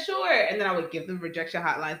 "Yeah, sure," and then I would give them rejection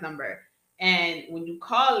hotline's number. And when you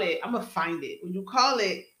call it, I'm gonna find it. When you call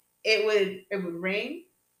it, it would ring,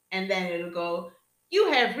 and then it'll go, "You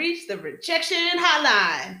have reached the rejection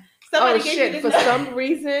hotline." Somebody gave you this For number. some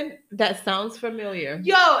reason, that sounds familiar.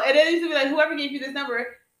 Yo, and then it used to be like, whoever gave you this number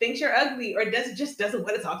thinks you're ugly or just doesn't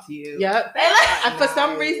want to talk to you. Yep. That's For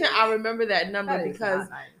some nice. reason, I remember that number That is because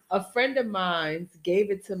not nice. a friend of mine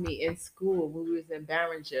gave it to me in school when we was in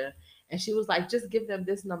Barringer. And she was like, just give them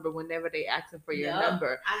this number whenever they asking for your Yup.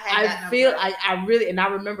 number. I feel I really, and I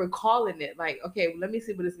remember calling it like, okay, well, let me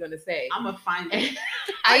see what it's going to say. I'm going to find it.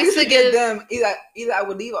 I used to give them either I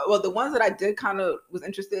would leave. Well, the ones that I did kind of was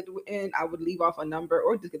interested in, I would leave off a number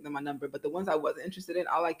or just give them my number. But the ones I wasn't interested in,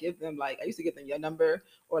 I'll like give them like I used to give them your number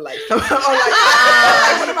or like some, or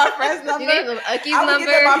like one of my friends' number. You gave them Ucky's I would number.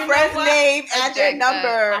 give them my You friend's know what? name and their Jack that.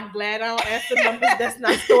 number. I'm glad I don't answer numbers that's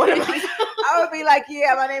not stored in my I would be like,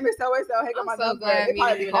 yeah, my name is so and so. Hey, got I'm my so number. glad They me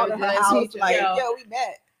probably and be you calling never her did house teach like, yo. yo, we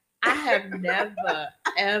met. I have never,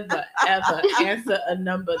 ever answered a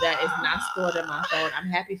number that is not stored in my phone. I'm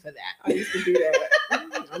happy for that. I used to do that.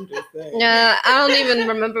 I'm just saying. Yeah, I don't even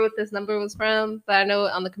remember what this number was from, but I know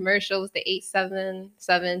on the commercial it was the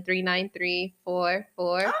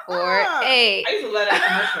 877-393-4448. I used to let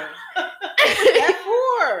out At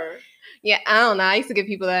 4. Yeah, I don't know. I used to give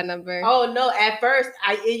people that number. Oh no! At first,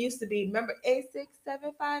 it used to be remember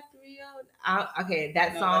 867-530. Okay,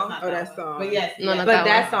 that song. Oh, that song. But yes, No, yes. not But that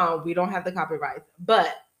that song, we don't have the copyrights.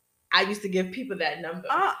 But I used to give people that number.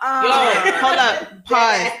 Yo, hold up.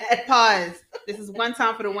 Pause. This is one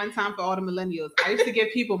time for all the millennials. I used to give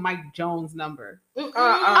people Mike Jones' number. Jones.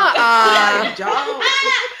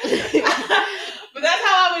 But that's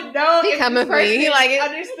how I would know. He if coming this for you. He person like it.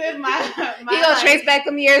 understood my He gonna trace back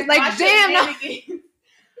them years like, my damn, no. shenanigans.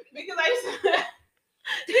 Because I used to. Like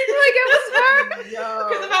it was her.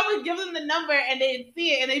 Because if I would give them the number and they'd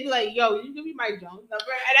see it and they'd be like, "Yo, you give me Mike Jones'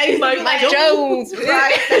 number," and I used to be Mike like, Jones.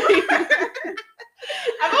 Right.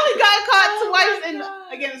 I've only gotten caught twice, my and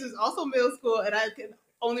God. again, this is also middle school, and I can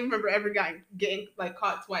only remember ever getting like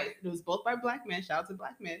caught twice. It was both by black men. Shout out to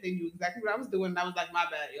black men. They knew exactly what I was doing, and I was like, "My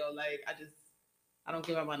bad, yo. Like, I don't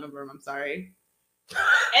give out my number. I'm sorry."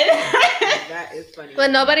 And That is funny.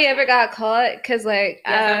 But nobody ever got caught because, like,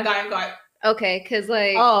 yes, I've gotten caught. okay, because,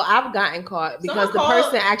 like, Oh, I've gotten caught because Someone the called-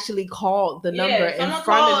 person actually called the Yeah, number in someone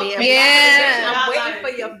front of called- me. And Yeah. I'm waiting for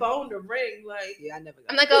your phone to ring. Like, Yeah, I never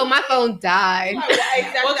got I'm like, oh, my phone died. like,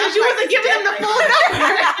 exactly. Well, because you wasn't giving them the full number.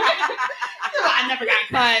 I never got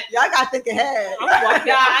caught. Y'all gotta think ahead. I'm walking-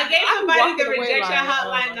 Yeah, I gave I'm somebody walking the away rejection like, oh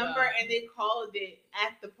hotline my number, God. and they called it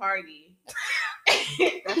at the party.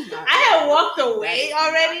 That's not I had walked That away is not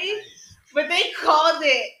already, nice. but they called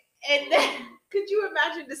it, and then Could you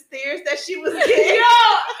imagine the stares that she was yo, getting?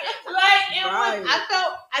 like it Right. was.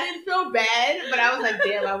 I didn't feel bad, but I was like,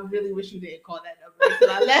 damn, I really wish you didn't call that number. So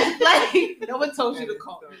I left. Like, no one told you to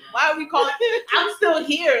call me. Why are we calling? I'm still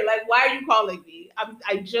here. Like, why are you calling me?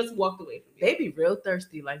 I just walked away from you. They be real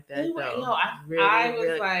thirsty like that, Yo, though. I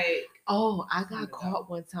was like, Oh, I got Kinda caught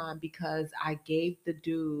one time because I gave the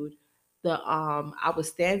dude I was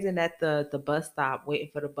standing at the bus stop waiting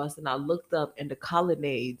for the bus, and I looked up and the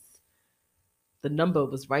colonnades, the number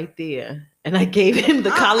was right there, and I gave him the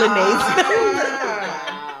colonnades.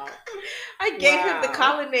 Wow. I gave him the Wow.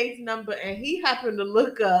 colonnades number, and he happened to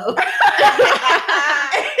look up.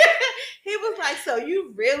 He was like, like, so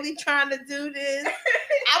you really trying to do this?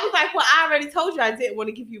 I was like, well, I already told you I didn't want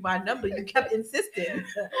to give you my number. You kept insisting.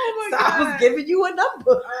 Oh my So I was giving you a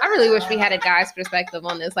number. I really wish we had a guy's perspective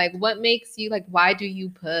on this. Like, what makes you like? Why do you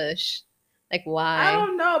push? Like, why? I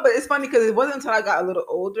don't know, but it's funny because it wasn't until I got a little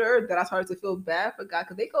older that I started to feel bad for guys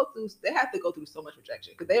because they have to go through so much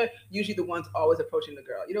rejection because they're usually the ones always approaching the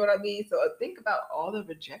girl. You know what I mean? So think about all the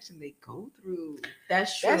rejection they go through.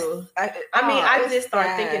 That's true. I it's did start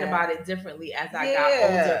sad. thinking about it differently as I got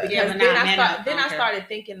older because Yeah, but then now I men started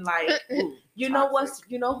thinking like, you know Toxic. what's,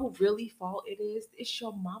 you know who really fault it is? It's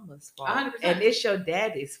your mama's fault 100%. and it's your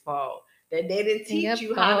daddy's fault that they didn't teach Yep,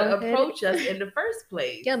 you how to bald-headed. approach us in the first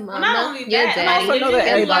place. Your Well, mama, not only your that, daddy, I also know that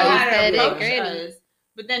you need to learn how everybody's to headed, approach granny. us,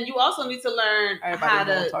 but then you also need to learn Everybody how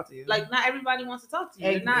won't to, talk to you. like, not everybody wants to talk to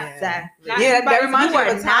you. They're not, Exactly. not Yeah, that everybody's reminds me you of are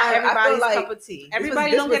a not time. I everybody's feel like cup of tea.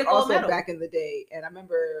 Everybody this don't was get a gold also medal. back in the day, and I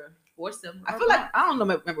remember. Force them. I feel like I don't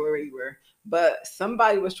remember where you were, but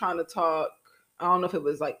somebody was trying to talk. I don't know if it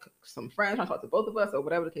was like some friends trying to talk to both of us or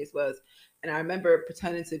whatever the case was. And I remember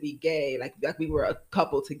pretending to be gay, like we were a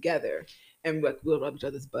couple together, and like we would rub each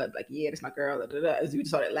other's butt, like yeah, that's my girl. Da, da, da, as we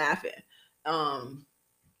started laughing.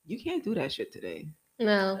 You can't do that shit today.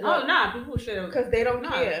 No. Oh, nah, people should Because they don't no,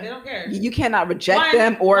 care. They don't care. You cannot reject One-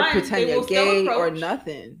 them or one, pretend they you're will still gay or approach.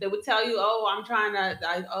 nothing. They would tell you, "Oh, I'm trying to.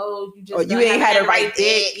 You just Or you don't ain't have had the right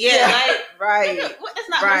dick." dick. Yeah, like right. nigga, what- that's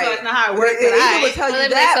not Right. that's not how it Well, works. they But either would I, tell Well, you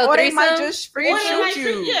they might that, sell or they might threesome. just free or they shoot might you.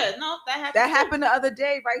 shoot- yeah, no, that happened. That too. happened the other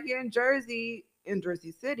day right here in Jersey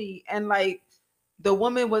City, and like the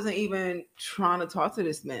woman wasn't even trying to talk to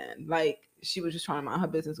this man. Like she was just trying to mind her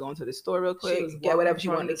business, go into the store real quick, was get whatever walking she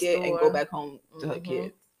from wanted to the get, and store. go back home to her Mhm.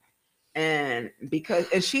 kids. And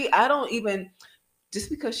I don't even, just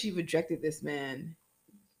because she rejected this man,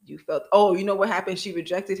 you felt, oh, you know what happened? She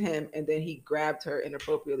rejected him, and then he grabbed her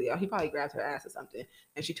inappropriately. Or he probably grabbed her ass or something,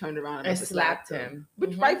 and she turned around and, And must have slapped him.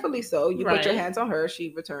 Which Mhm. rightfully so. You put your Right. hands on her, she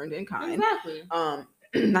returned in kind. Exactly.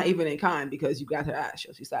 Not even in kind because you got her ass.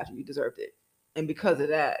 She slapped you. You deserved it, and because of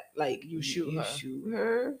that, like You shoot her. shoot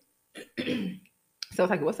her. So it's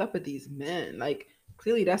like, what's up with these men? Like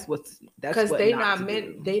clearly, that's Because what they not not to men.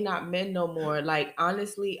 do. They not men no more. Like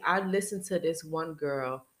honestly, I listened to this one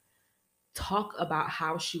girl talk about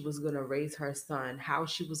how she was gonna raise her son, how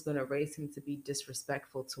she was gonna raise him to be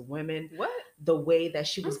disrespectful to women, What? the way that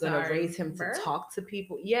she I'm was gonna sorry, raise him to Bert? talk to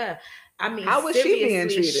people. Yeah, I mean, How was she being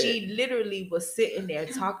seriously, treated? she literally was sitting there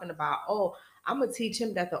talking about, oh, I'm gonna teach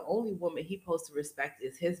him that the only woman he supposed to respect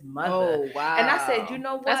is his mother. Oh wow! And I said, you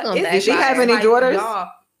know what? That's gonna It's Did she just have any like daughters? y'all-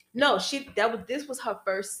 No, this was her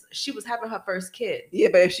first. She was having her first kid. Yeah,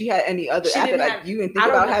 but if she had any other She after didn't that, have- you didn't think I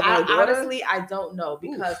don't about know. having a daughter. Honestly, I don't know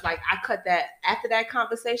because like I cut that after that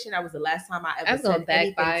conversation. That was the last time I ever That's gonna said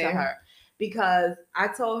anything to backfire. her because I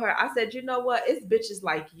told her, I said, you know what? It's bitches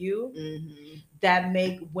like you Mhm. that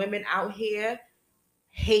make women out here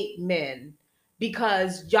hate men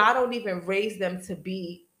because y'all don't even raise them to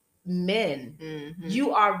be men. Mhm.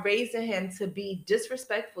 You are raising him to be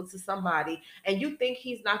disrespectful to somebody, and you think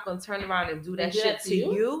he's not gonna turn around and do that And do shit that to to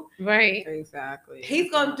you? you? Right. Exactly.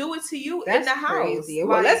 He's gonna do it to you That's in the house. crazy.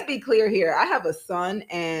 Well, Like, let's be clear here. I have a son,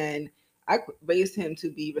 and I raised him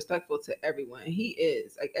to be respectful to everyone. He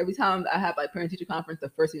is like every time I have like parent teacher conference, the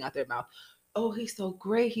first thing out their mouth, oh, he's so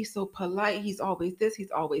great, he's so polite, he's always this,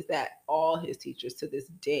 he's always that. All his teachers to this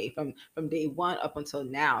day, from day one up until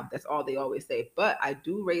now, that's all they always say. But I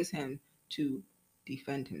do raise him to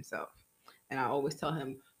defend himself, and I always tell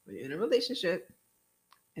him when you're in a relationship,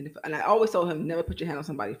 and I always tell him never put your hand on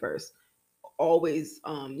somebody first. Always,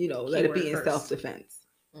 let it be in Keyword first. self-defense.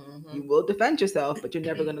 mhm. You will defend yourself, but you're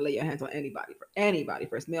never going to lay your hands on anybody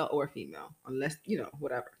first, male or female, unless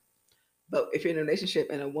whatever. But if you're in a relationship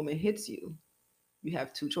and a woman hits you, you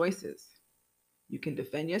have two choices. You can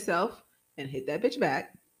defend yourself and hit that bitch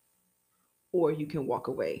back, or you can walk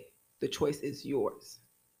away. The choice is yours.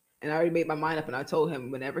 And I already made my mind up, and I told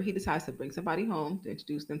him whenever he decides to bring somebody home to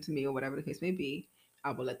introduce them to me or whatever the case may be,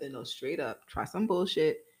 I will let them know straight up. Try some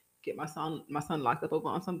bullshit. Get my son locked up over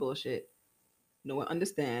on some bullshit. No one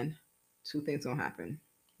understand. Two things gonna happen.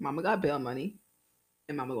 Mama got bail money,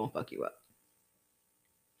 and mama gonna fuck you up.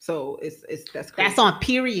 So that's crazy. That's on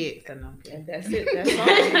period. And that's it. That's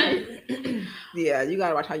all. Yeah, you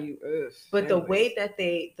gotta watch how you. But the anyways. way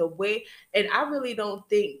that and I really don't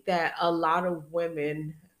think that a lot of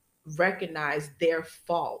women recognize their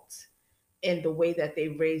fault in the way that they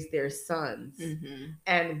raise their sons Mhm.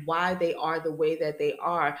 and why they are the way that they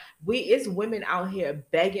are. It's women out here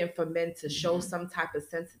begging for men to show Mhm. some type of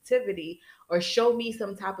sensitivity or show me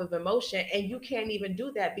some type of emotion, and you can't even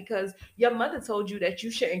do that because your mother told you that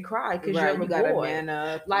you shouldn't cry because Right, you're a you gotta boy. man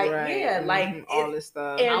up. Like, right. yeah, like all this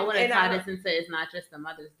stuff. I want to and tie I- this and say it's not just the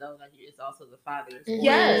mothers though, like it's also the fathers.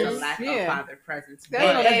 Yes. There's a lack of father presence.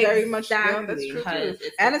 That's very much Exactly. that's true Because too.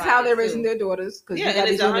 it's And the it's how they're fathers, raising too. their daughters. Because Yeah, you got and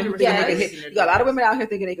these it's women who 100% think they can raising hit. their You got a lot of daughters. women out here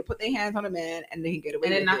thinking they can put their hands on a man and they can get away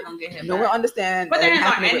And they're with not it. gonna get hit No back. one understands. But that they're it hands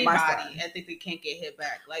on happened with my anybody son. and think they can't get hit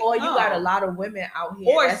back. Like, Or you no. got a lot of women out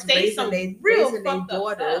here Or that's say raising some their real raising their fucked up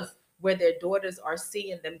daughters stuff. where their daughters are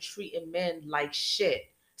seeing them treating men like shit.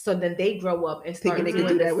 So then they grow up and start Thinking they can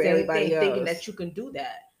doing do that the with same everybody thing, thinking else. that you can do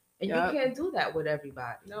that. And Yup. you can't do that with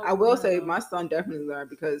everybody. No, I will no, say no. my son definitely learned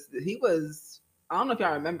because he was, I don't know if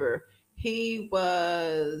y'all remember, he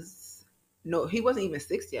wasn't even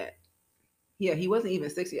 6 yet. Yeah, he wasn't even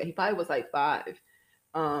 6 yet. He probably was like 5.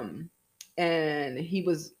 And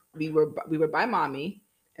we were by mommy,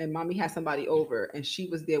 and mommy had somebody over and she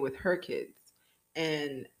was there with her kids.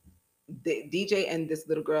 And the DJ and this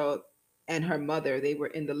little girl and her mother, they were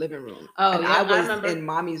in the living room. Oh, and yeah, I I was remember. in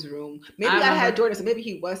mommy's room. Maybe I I had remember. Jordan, so maybe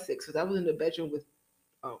he was 6 because I was in the bedroom with.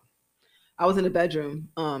 I was in the bedroom.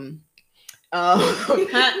 And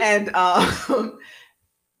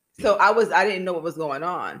so I didn't know what was going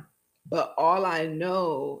on, but all I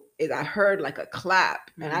know is I heard like a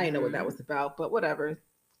clap, and I didn't know what that was about. But whatever,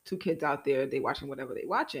 2 kids out there, they watching whatever they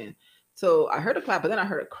watching. So I heard a clap, but then I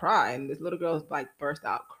heard a cry, and this little girl like burst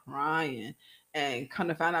out crying, and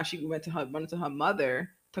kind of found out she went to run to her mother,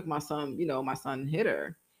 took my son. My son hit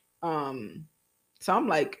her. So I'm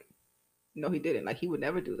like, no, he didn't. Like he would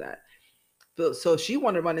never do that. So she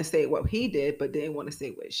wanted to run and say what he did, but didn't want to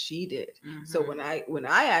say what she did. Mhm. So when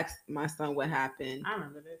I asked my son what happened, I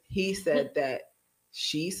remember this. he said that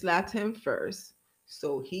she slapped him first,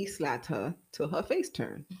 so he slapped her till her face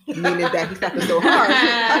turned, meaning that he slapped her so hard,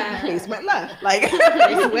 her face went left. Like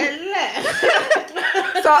It went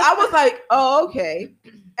left. So I was like, oh, okay.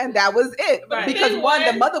 And that was it. Right. Because Then one,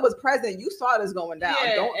 what? the mother was present. You saw this going down.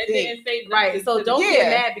 Yeah, Don't and think then say Right. nothing So to don't the- get Yeah.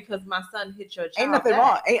 mad because my son hit your child. ain't nothing back.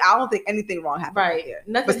 wrong. I don't think anything wrong happened right Right. there.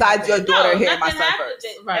 Nothing Besides your happened. daughter No, hitting my nothing son happened.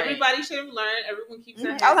 first. Right. Everybody should have learned. Everyone keeps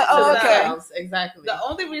their Mhm. hands I was like, to oh, okay. themselves. Exactly. The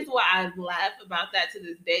only reason why I laugh about that to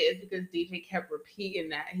this day is because DJ kept repeating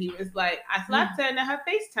that. He was like, I slapped her and then her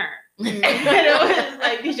face turned. And it was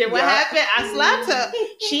like, DJ, what Yeah. happened? I slapped her.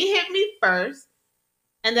 She hit me first.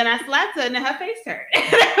 And then I slapped her and then her face turned.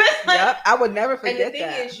 It was like, Yep, I would never And forget the thing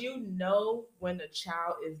that. is, you know when a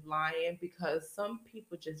child is lying because some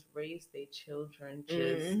people just raise their children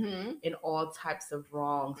just Mhm. in all types of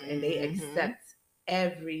wrongs, and they Mhm. accept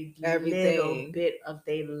every little Everything. bit of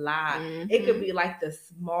their lie. It could be like the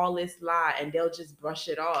smallest lie, and they'll just brush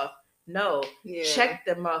it off. No, Yeah. check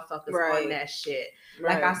the motherfuckers Right. on that shit.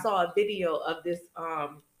 Like I saw a video of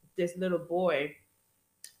this little boy,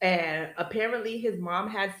 and apparently his mom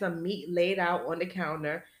had some meat laid out on the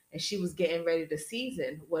counter and she was getting ready to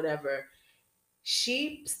season whatever.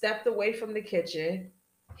 She stepped away from the kitchen.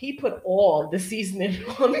 He put all the seasoning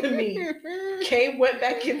on the meat. Went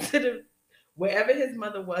back into the wherever his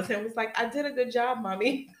mother was and was like, I did a good job,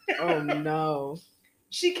 mommy. Oh no.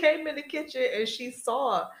 She came in the kitchen and she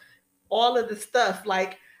saw all of the stuff.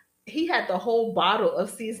 Like he had the whole bottle of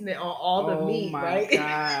seasoning on all the Oh meat, my right?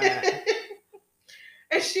 God.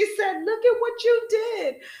 And she said, look at what you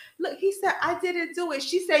did. Look, he said, I didn't do it.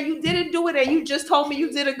 She said, you didn't do it, and you just told me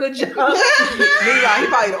you did a good job. Meanwhile, he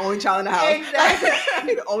probably the only child in the house. Exactly.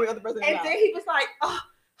 He the only other person in the And house. then he was like, oh,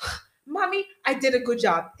 mommy, I did a good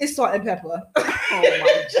job. It's salt and pepper. Oh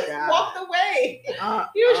my Just God. walked away.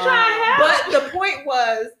 He was trying to help. But the point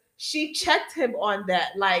was, she checked him on that.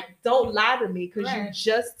 Like, don't lie to me because you Right.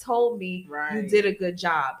 just told me Right. you did a good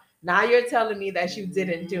job. Now you're telling me that you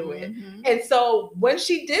didn't do it. Mhm. And so when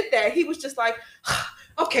she did that, he was just like,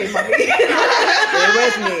 okay, mommy. It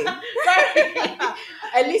was me. Right.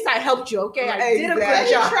 At least I helped you, okay? I did a good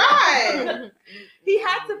Exactly. job. Tried. He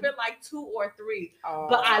had to be like 2 or 3.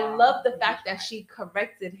 But I love the fact that she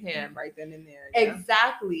corrected him. right then and there. Yeah.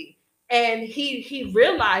 Exactly. And he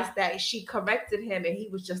realized that she corrected him, and he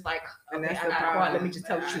was just like, And okay, that's I the got caught. problem. Let me just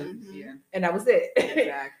tell the truth. Yeah. And that was it.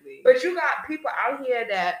 Exactly. But you got people out here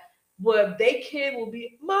that they kid will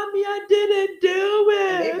be, mommy, I didn't do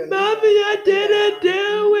And they it. believe Mommy, it. I didn't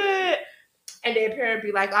do it. And their parent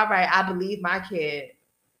be like, all right, I believe my kid.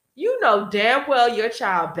 You know damn well your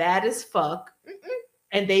child bad as fuck.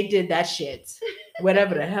 And they did that shit.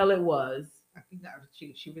 Whatever the hell it was. I think that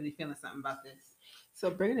she really feeling something about this. So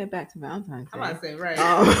bringing it back to Valentine's Day. I'm about to say, right.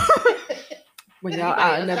 When y'all Anybody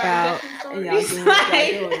out and else about got and different y'all stories? doing what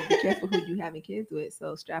y'all doing, be careful who you having kids with.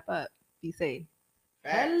 So strap up, be safe.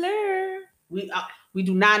 Facts. Hello. We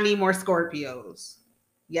do not need more Scorpios.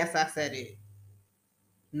 Yes, I said it.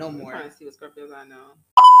 No I'm more. trying to see what Scorpios I know.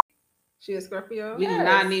 She a Scorpio? We do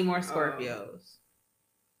not need more Scorpios.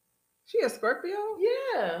 She a Scorpio?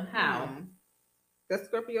 Yeah. How? That's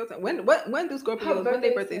Scorpio time. When do Scorpios? When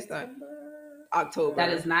their birthday start? October. That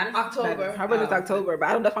is not October. Her birthday's October, but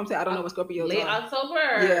I don't know if I'm saying I don't know what Scorpio late are. October.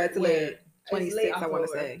 Yeah, it's when? late. It's 26, late I want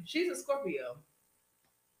to October. say. She's a Scorpio.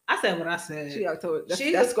 I said what I said. She October.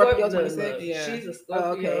 She's That's a Scorpio Scorpio. 26. Yeah. She's a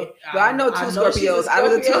Scorpio. Okay. But I know two Scorpios. Out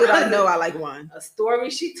of the two that I know, I like one. A story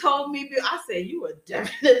she told me, I said, you were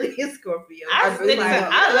definitely a Scorpio.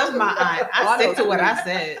 I love my aunt. I I stick know to what too. I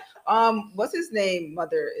said. What's his name?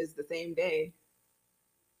 Mother is the same day.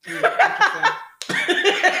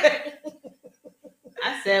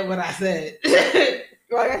 I said what I said.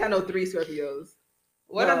 Well, I guess I know 3 Scorpios.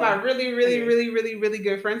 One of my really, really, really, really, really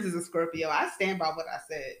good friends is a Scorpio. I stand by what I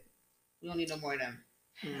said. We don't need no more of them.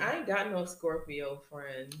 I ain't got no Scorpio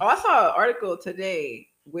friends. Oh, I saw an article today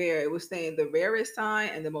where it was saying the rarest sign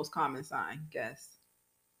and the most common sign. Guess.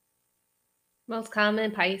 Most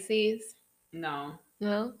common Pisces. No,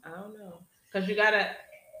 No. I don't know. because you gotta.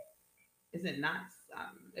 Is it not?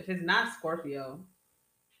 If it's not Scorpio,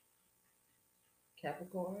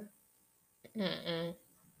 Capricorn. Mm-mm.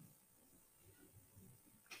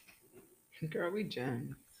 Girl, we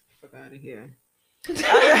gems. Fuck out of here. We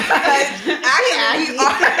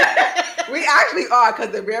actually are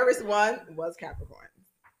because the rarest one was Capricorn.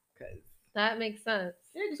 Because That makes sense.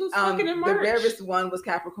 yeah, this was fucking in the March. rarest one was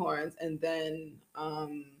Capricorns, and then I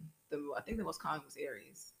think the most common was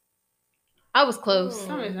Aries. I was close. Oh.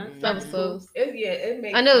 That makes sense. I was close. It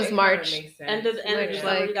makes. I know it's it March. kinda makes sense. End of Like-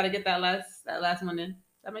 summer, you gotta get that last one in.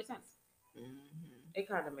 That makes sense. It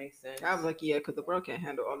kind of makes sense. I was like, yeah, because the world can't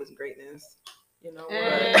handle all this greatness. You know what?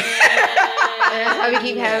 And that's why we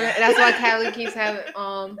keep having. That's why Cali keeps having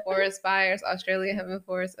forest fires. Australia having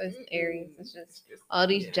forest as Aries. It's just all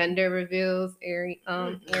these gender reveals. Aries.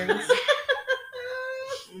 Aries.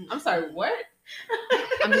 I'm sorry, what?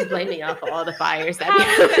 I'm just blaming y'all for all the fires that How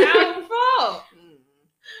is we. it our fault?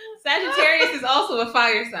 Sagittarius is also a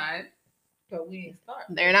fire sign. But we ain't start.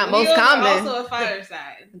 They're not most Leos are common. also a fire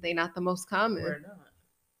sign. They're not the most common. We're not.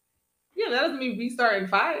 Yeah, that doesn't mean restarting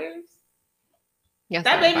fires. Yes,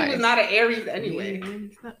 That they're baby was fires. not an Aries anyway.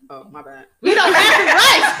 Oh, my bad. We don't have the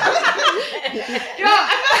rights. Yo,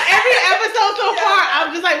 I feel like every episode so far,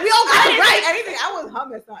 I'm just like, we don't got the rights. Anything. I was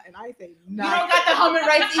humming something, and I ain't say We nothing. don't got the humming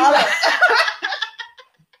rights either.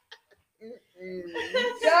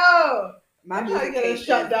 Yo, My I'm music trying to get came us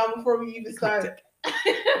shut in. down before we even start.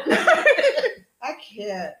 I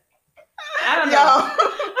can't. I don't know.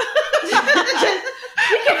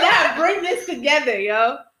 We cannot bring this together,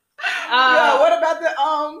 yo. Yeah, what about the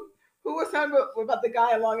who was talking about the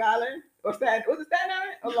guy in Long Island or Staten? Was it Staten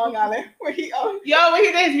Island or Long Island? Where he Yo, when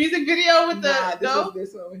he did his music video with the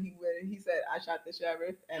this one when he said I shot the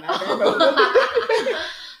sheriff and I ran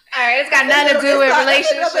All right, it's got nothing to do with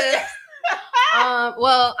relationships.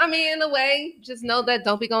 Well, I mean, in a way, just know that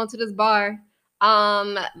don't be going to this bar.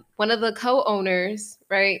 One of the co-owners,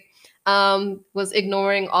 right, was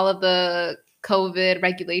ignoring all of the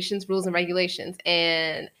COVID rules and regulations,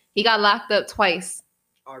 and he got locked up twice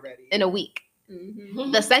already in a week.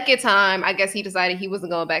 Mm-hmm. The second time, I guess he decided he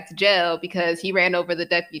wasn't going back to jail because he ran over the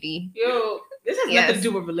deputy. Yo, this has Yes. nothing to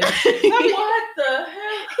do with relationships. What the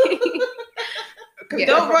hell? Yeah.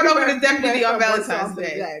 Don't run over the deputy on Valentine's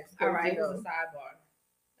Day. All right, it was a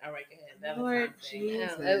sidebar. All right, go ahead. Lord Valentine's Day.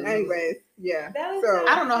 Jesus. Anyways, yeah. Valentine's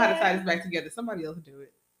I don't know how to tie this back together. Somebody else do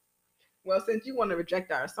it. Well, since you want to reject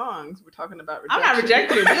our songs, we're talking about I'm rejection. not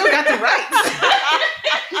rejecting it. You don't got the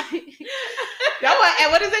rights. Y'all want,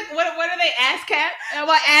 and what is it? What are they? Ass cap? And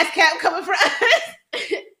what ass cap coming from us?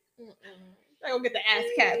 They gonna get the ass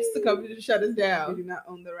caps to come to shut us We down. do not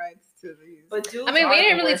own the rights to these. But dudes I mean, we are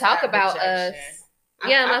didn't the really worst talk at about rejection. us.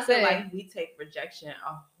 Yeah, I I'm feel saying. like we take rejection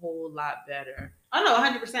a whole lot better. Oh no,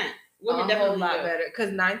 100%. Women a definitely whole lot do. better.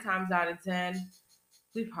 Because 9 times out of 10,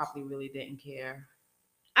 we probably really didn't care.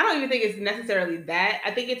 I don't even think it's necessarily that.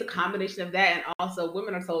 I think it's a combination of that and also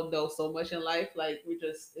women are told no so much in life. Like it's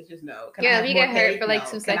just no. Can I Yeah, have we more get hurt cake? for like No.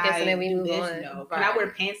 2 Can seconds I and then we do move this? on. No. Right. Can I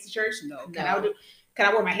wear pants to church? No. Can No.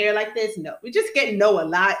 I wear my hair like this? No. We just get no a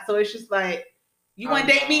lot. So it's just like, you want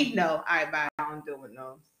to date me? No. All right, bye. I don't deal with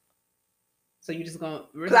no. So you just gonna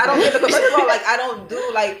Because I don't get the first of all, like I don't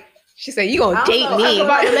do like She said, "You gonna I date don't know. me?" I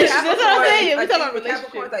About feel like relationships. That's what I'm saying. We Like, talking about with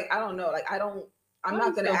relationships. Capricorns, like I don't know, like I'm Why not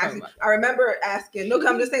you gonna still ask talking you. about I remember asking. No,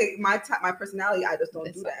 I'm just saying my personality. I just don't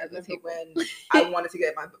This do that. I side of the remember when I wanted to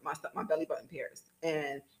get my belly button pierced,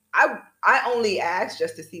 and I only asked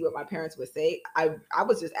just to see what my parents would say. I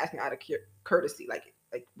was just asking out of courtesy, like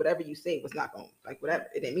like whatever you say was not going like whatever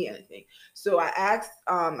it didn't mean anything. So I asked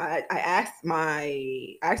I asked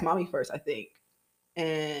mommy first, I think,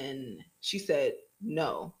 and she said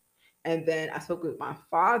no. And then I spoke with my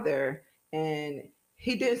father, and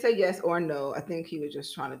he didn't say yes or no. I think he was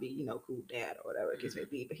just trying to be, cool dad or whatever the case may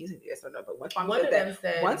be. But he said yes or no. But once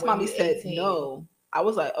mommy said no, I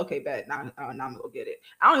was like, okay, bet. Now I'm gonna go get it.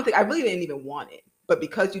 I really didn't even want it. But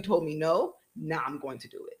because you told me no, now I'm going to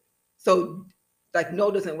do it. So like no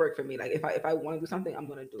doesn't work for me. Like if I want to do something, I'm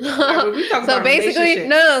gonna do it. So basically,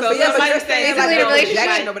 no. So yeah, but you're saying like basically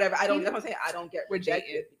rejection or whatever. That's what I'm saying. I don't get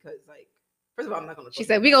rejected because like. First of all, I'm not gonna. She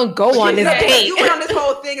said, "We gonna go on this date." You went on this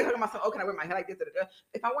whole thing and talking about, oh, can I wear my hair like this?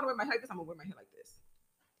 If I want to wear my hair like this, I'm gonna wear my hair like this.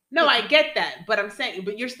 No, I get that, but I'm saying,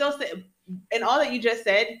 but you're still saying, and all that you just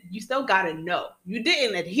said, you still gotta know. You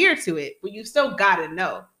didn't adhere to it, but you still gotta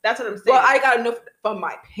know. That's what I'm saying. Well, I gotta know from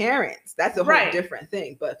my parents. That's a whole different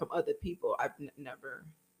thing. But from other people, I've never.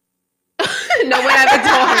 No one ever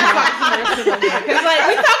told her. Because like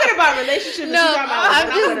we're talking about relationships. No, I'm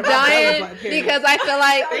just dying because I feel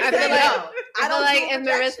like if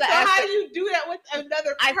Marissa asked, how do you do that with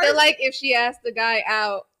another person? I feel like if she asked the guy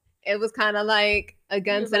out, it was kind of like a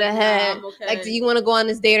gun to the head. Okay. Like, do you want to go on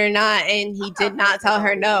this date or not? And he did not tell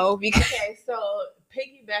her no. Because so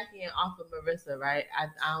piggybacking off of Marissa, right? I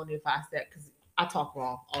don't know if I said, because I talk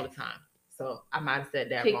wrong all the time, so I might have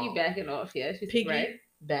said that wrong. Piggybacking off, yeah, she's right.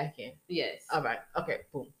 Backing. Yes. All right. Okay.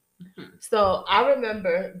 Boom. Mm-hmm. So I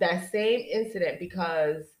remember that same incident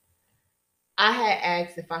because I had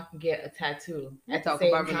asked if I could get a tattoo at the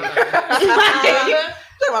same time. Talking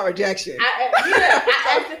about rejection. I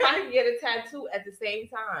asked if I could get a tattoo at the same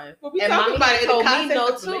time. Well, and mommy had told me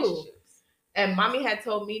no too. And mommy had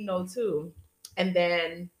told me no too. And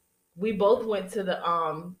then we both went to the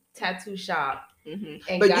tattoo shop.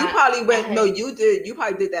 Mm-hmm. But you probably went. No, you did. You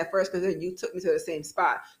probably did that first because then you took me to the same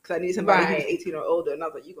spot because I needed somebody who's 18 or older, and I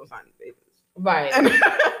was like, "You gonna sign these papers?" Right.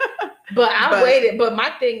 But I waited. But my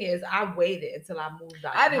thing is, I waited until I moved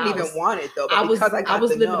out. I didn't even want it though. But I was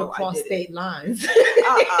living across state lines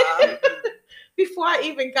before I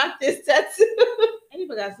even got this tattoo.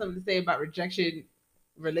 Anybody got something to say about rejection?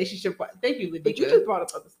 Relationship. Thank you, Ladika. But you just brought up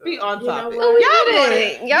other stuff. Be on topic. Y'all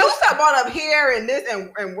brought up hair and this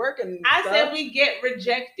and work and I stuff. said we get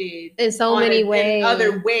rejected in so many ways. In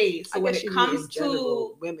other ways. So when it comes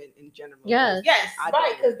to women in general. Yes.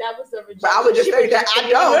 Right, because that was a rejection. But I would just say that I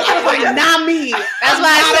don't. I was like, not me. That's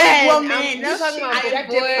why I said woman. I'm talking about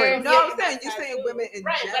different. No, I'm saying you're saying women in general.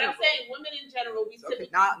 Right, but I'm saying women in general. We typically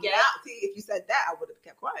get. See, if you said that, I would have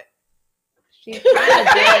kept quiet. She's trying to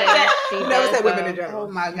get. She never said women in general. Oh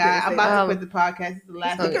my god! I'm about to quit the podcast. It's the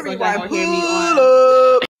last time you're gonna hear me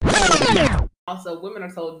on. Also, women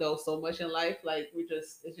are told no so much in life. Like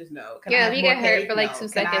it's just no. We get hurt for like 2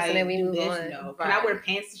 seconds and then we move on. No. Can I wear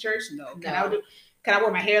pants to church? No. Can I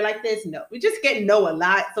wear my hair like this? No. We just get no a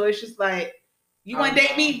lot. So it's just like, you want to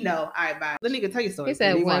date me? No. All right, bye. Let me tell you a story. He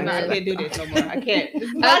said women. I can't do this no more. I can't.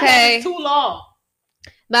 Okay. It's too long.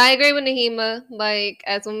 But I agree with Nahima. Like,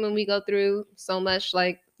 as women, we go through so much,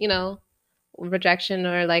 like, rejection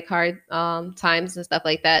or like hard times and stuff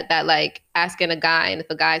like that, that like asking a guy, and if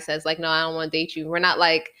a guy says like, no, I don't want to date you, we're not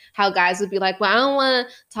like how guys would be like, well, I don't want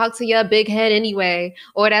to talk to your big head anyway,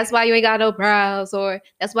 or that's why you ain't got no brows, or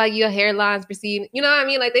that's why your hairline's receding. You know what I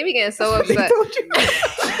mean? Like, they be getting so upset.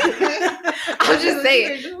 I'm just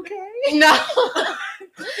saying.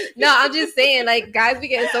 No, I'm just saying, like, guys be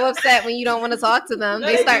getting so upset when you don't want to talk to them.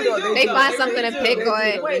 They find something to pick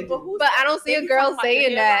on. But I don't see a girl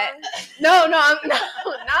saying that. No, not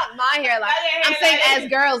my hairline. I'm saying as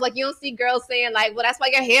girls, like, you don't see girls saying like, well, that's why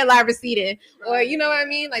your hairline receded, or you know what I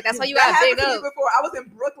mean? Like, that's why you got big up. Before I was in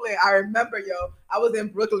Brooklyn, I remember, I was in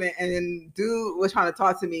Brooklyn and dude was trying to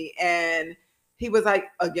talk to me and he was like,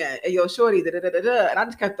 again, hey, yo, shorty, da-da-da-da-da. And I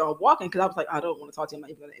just kept on walking because I was like, I don't want to talk to him. I'm not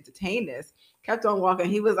even going to entertain this. Kept on walking.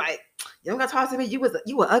 He was like, you don't got to talk to me. You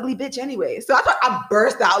an ugly bitch anyway. So I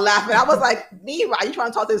burst out laughing. I was like, meanwhile, you trying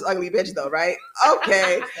to talk to this ugly bitch though, right?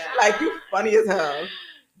 Okay. Like, you funny as hell.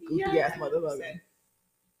 Goofy ass motherfucker.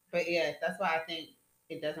 But yeah, that's why I think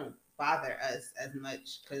it doesn't bother us as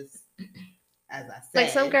much because, as I said, like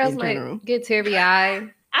some girls might get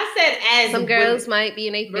teary-eyed. I said as some girls might be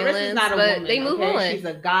in their feelings, but woman, they move on. She's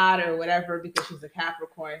a god or whatever because she's a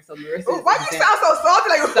Capricorn. So Marissa. Why you sound so salty?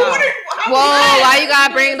 Like, whoa, why you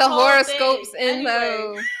gotta bring the horoscopes in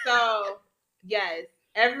though? So yes,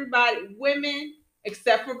 everybody, women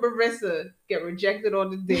except for Marissa, get rejected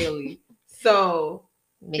on the daily. So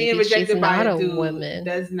maybe being rejected by a dude woman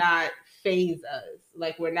does not phase us.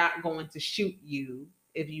 Like, we're not going to shoot you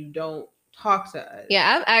if you don't talk to us.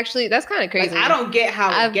 Yeah, I've actually, that's kind of crazy. Like, I don't get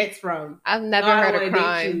how it gets from. I've never "No, I heard don't a wanna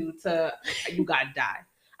date crime. you," to "you gotta die."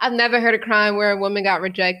 I've never heard a crime where a woman got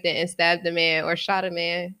rejected and stabbed a man or shot a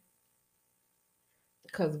man.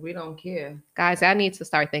 Because we don't care. Guys, I need to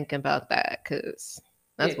start thinking about that because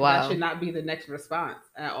that's wild. That should not be the next response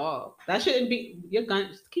at all. That shouldn't be your gun.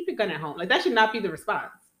 Just keep your gun at home. Like, that should not be the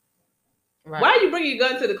response. Right. Why are you bringing your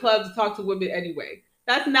gun to the club to talk to women anyway?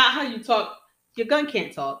 That's not how you talk. Your gun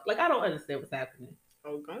can't talk. Like, I don't understand what's happening.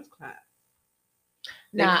 Oh, guns clap.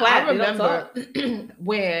 Now, clap, I they don't remember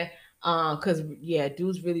where, because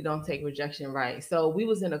dudes really don't take rejection right. So we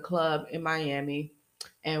was in a club in Miami,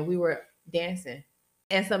 and we were dancing,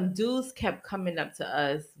 and some dudes kept coming up to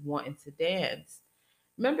us wanting to dance.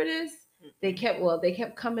 Remember this? They kept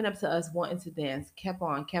coming up to us wanting to dance. Kept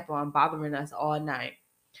on bothering us all night,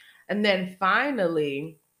 and then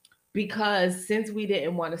finally, because since we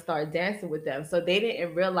didn't want to start dancing with them, so they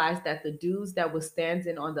didn't realize that the dudes that was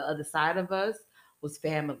standing on the other side of us was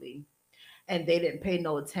family, and they didn't pay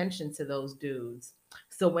no attention to those dudes.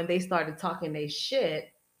 So when they started talking they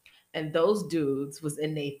shit and those dudes was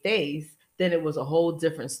in their face, then it was a whole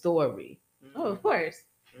different story. Oh, of course.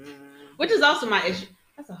 Which is also my issue.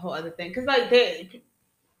 That's a whole other thing. Because, like,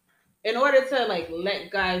 in order to, like,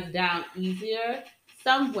 let guys down easier,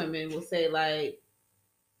 some women will say, like,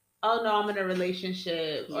 "Oh, no, I'm in a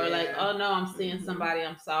relationship." Or, like, "Oh, no, I'm seeing somebody.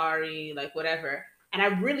 I'm sorry." Like, whatever. And I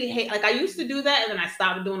really hate, like, I used to do that, and then I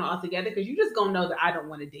stopped doing it altogether, because you just gonna know that I don't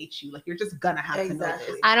want to date you. Like, you're just gonna have to know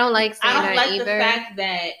this. I don't like saying I don't that like either. the fact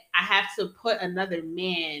that I have to put another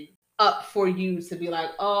man up for you to be like,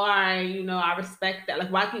 "Oh, all right, you know, I respect that." Like,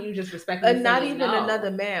 why can't you just respect me? And not saying even no? another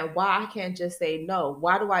man. Why I can't just say no?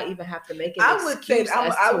 Why do I even have to make an I would say, excuse I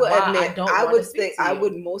as to would why admit, I don't I wanna would speak say, to I you?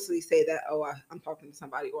 would mostly say that, oh, I'm talking to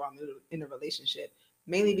somebody or I'm in a relationship,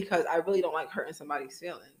 mainly because I really don't like hurting somebody's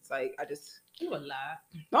feelings. Like, You would lie.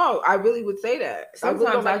 no, I really would say that. Sometimes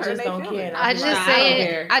really don't like I just hurting don't their care. feelings. I I'm just like, I say don't it.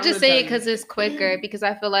 care. I I'm just gonna say tell it you. because it's quicker. Because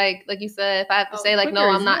I feel like you said, if I have to say like, no, quicker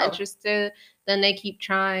I'm is not no. interested, then they keep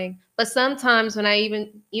trying. But sometimes when I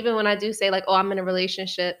even when I do say like, oh, I'm in a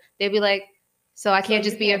relationship, they be like, so I can't you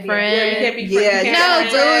just be a can't be a- friend. Yeah, you can't be Yeah, friends. you No, can't be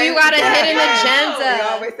dude, friends. you got a Yeah. hidden They agenda.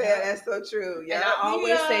 always say that. That's so true. And Yeah. I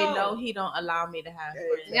always say Yo. no. He don't allow me to have Yeah,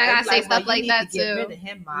 friends. yeah, I gotta They say be stuff you like need that to get too. rid of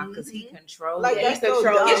him, Ma, because he controls. Like, it. that's he so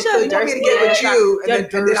controls dumb. it. So you want me to get with you, and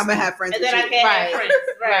then I'm gonna have friends And with then I you. can't Right. have friends.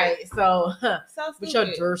 Right. Right. So So with your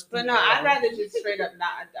stupid. thirsty But no, ass. I'd rather just straight up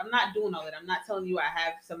not. I'm not doing all that. I'm not telling you I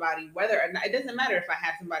have somebody, whether or not. It doesn't matter if I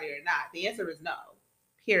have somebody or not. The answer is no.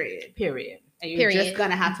 Period. period. And you're just Period.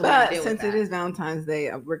 gonna have to learn to But deal since with it that. is Valentine's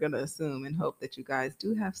Day, we're gonna assume and hope that you guys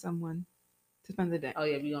do have someone to spend the day. Oh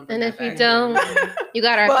yeah, we gonna. And bring if that you back. don't, you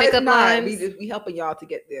got our Well, if pickup not, lines. we helping y'all to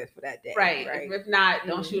get there for that day. Right. Right. If not,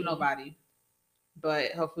 don't shoot Mhm. nobody.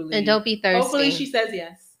 But hopefully, And don't be thirsty. Hopefully, she says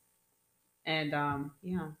yes. And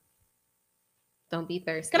yeah. Don't be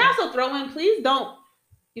thirsty. Can I also throw in? Please don't.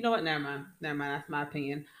 You know what? Never mind. That's my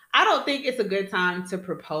opinion. I don't think it's a good time to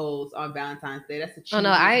propose on Valentine's Day. That's a cheesy Oh, no,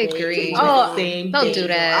 I day. agree. Oh, same Don't day. do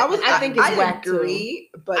that. I think it's whack, too. agree,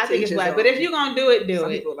 but I think it's to each whack. his But own. if you're gonna do it, do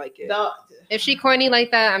Some it. people like it. If she corny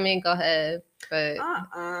like that, I mean, go ahead. But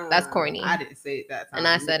that's corny. I didn't say it that time. And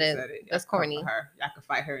I You said just it. Y'all That's can come corny. for her. I could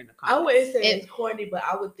fight her in the I comments. wouldn't say It- it's corny, but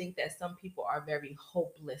I would think that some people are very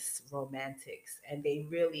hopeless romantics, and they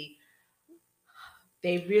really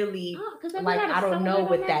Oh, 'cause then we like, gotta I don't know,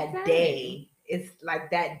 celebrate with on that day. day. It's like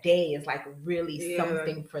that day is like really Yeah.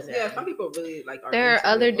 something for them. Yeah, some people really like. there are into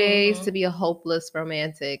other it. days Mhm. to be a hopeless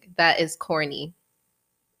romantic. That is corny.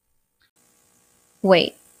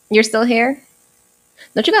 Wait, you're still here?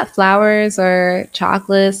 Don't you got flowers or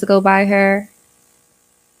chocolates to go buy her?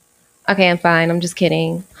 Okay, I'm fine. I'm just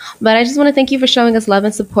kidding. But I just want to thank you for showing us love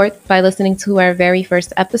and support by listening to our very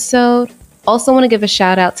first episode. Also want to give a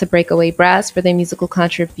shout out to Breakaway Brass for their musical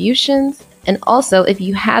contributions. And also, if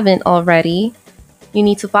you haven't already, you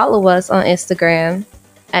need to follow us on Instagram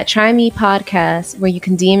at Try Me Podcast, where you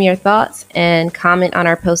can DM your thoughts and comment on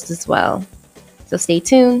our post as well. So stay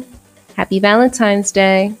tuned. Happy Valentine's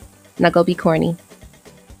Day. Now go be corny.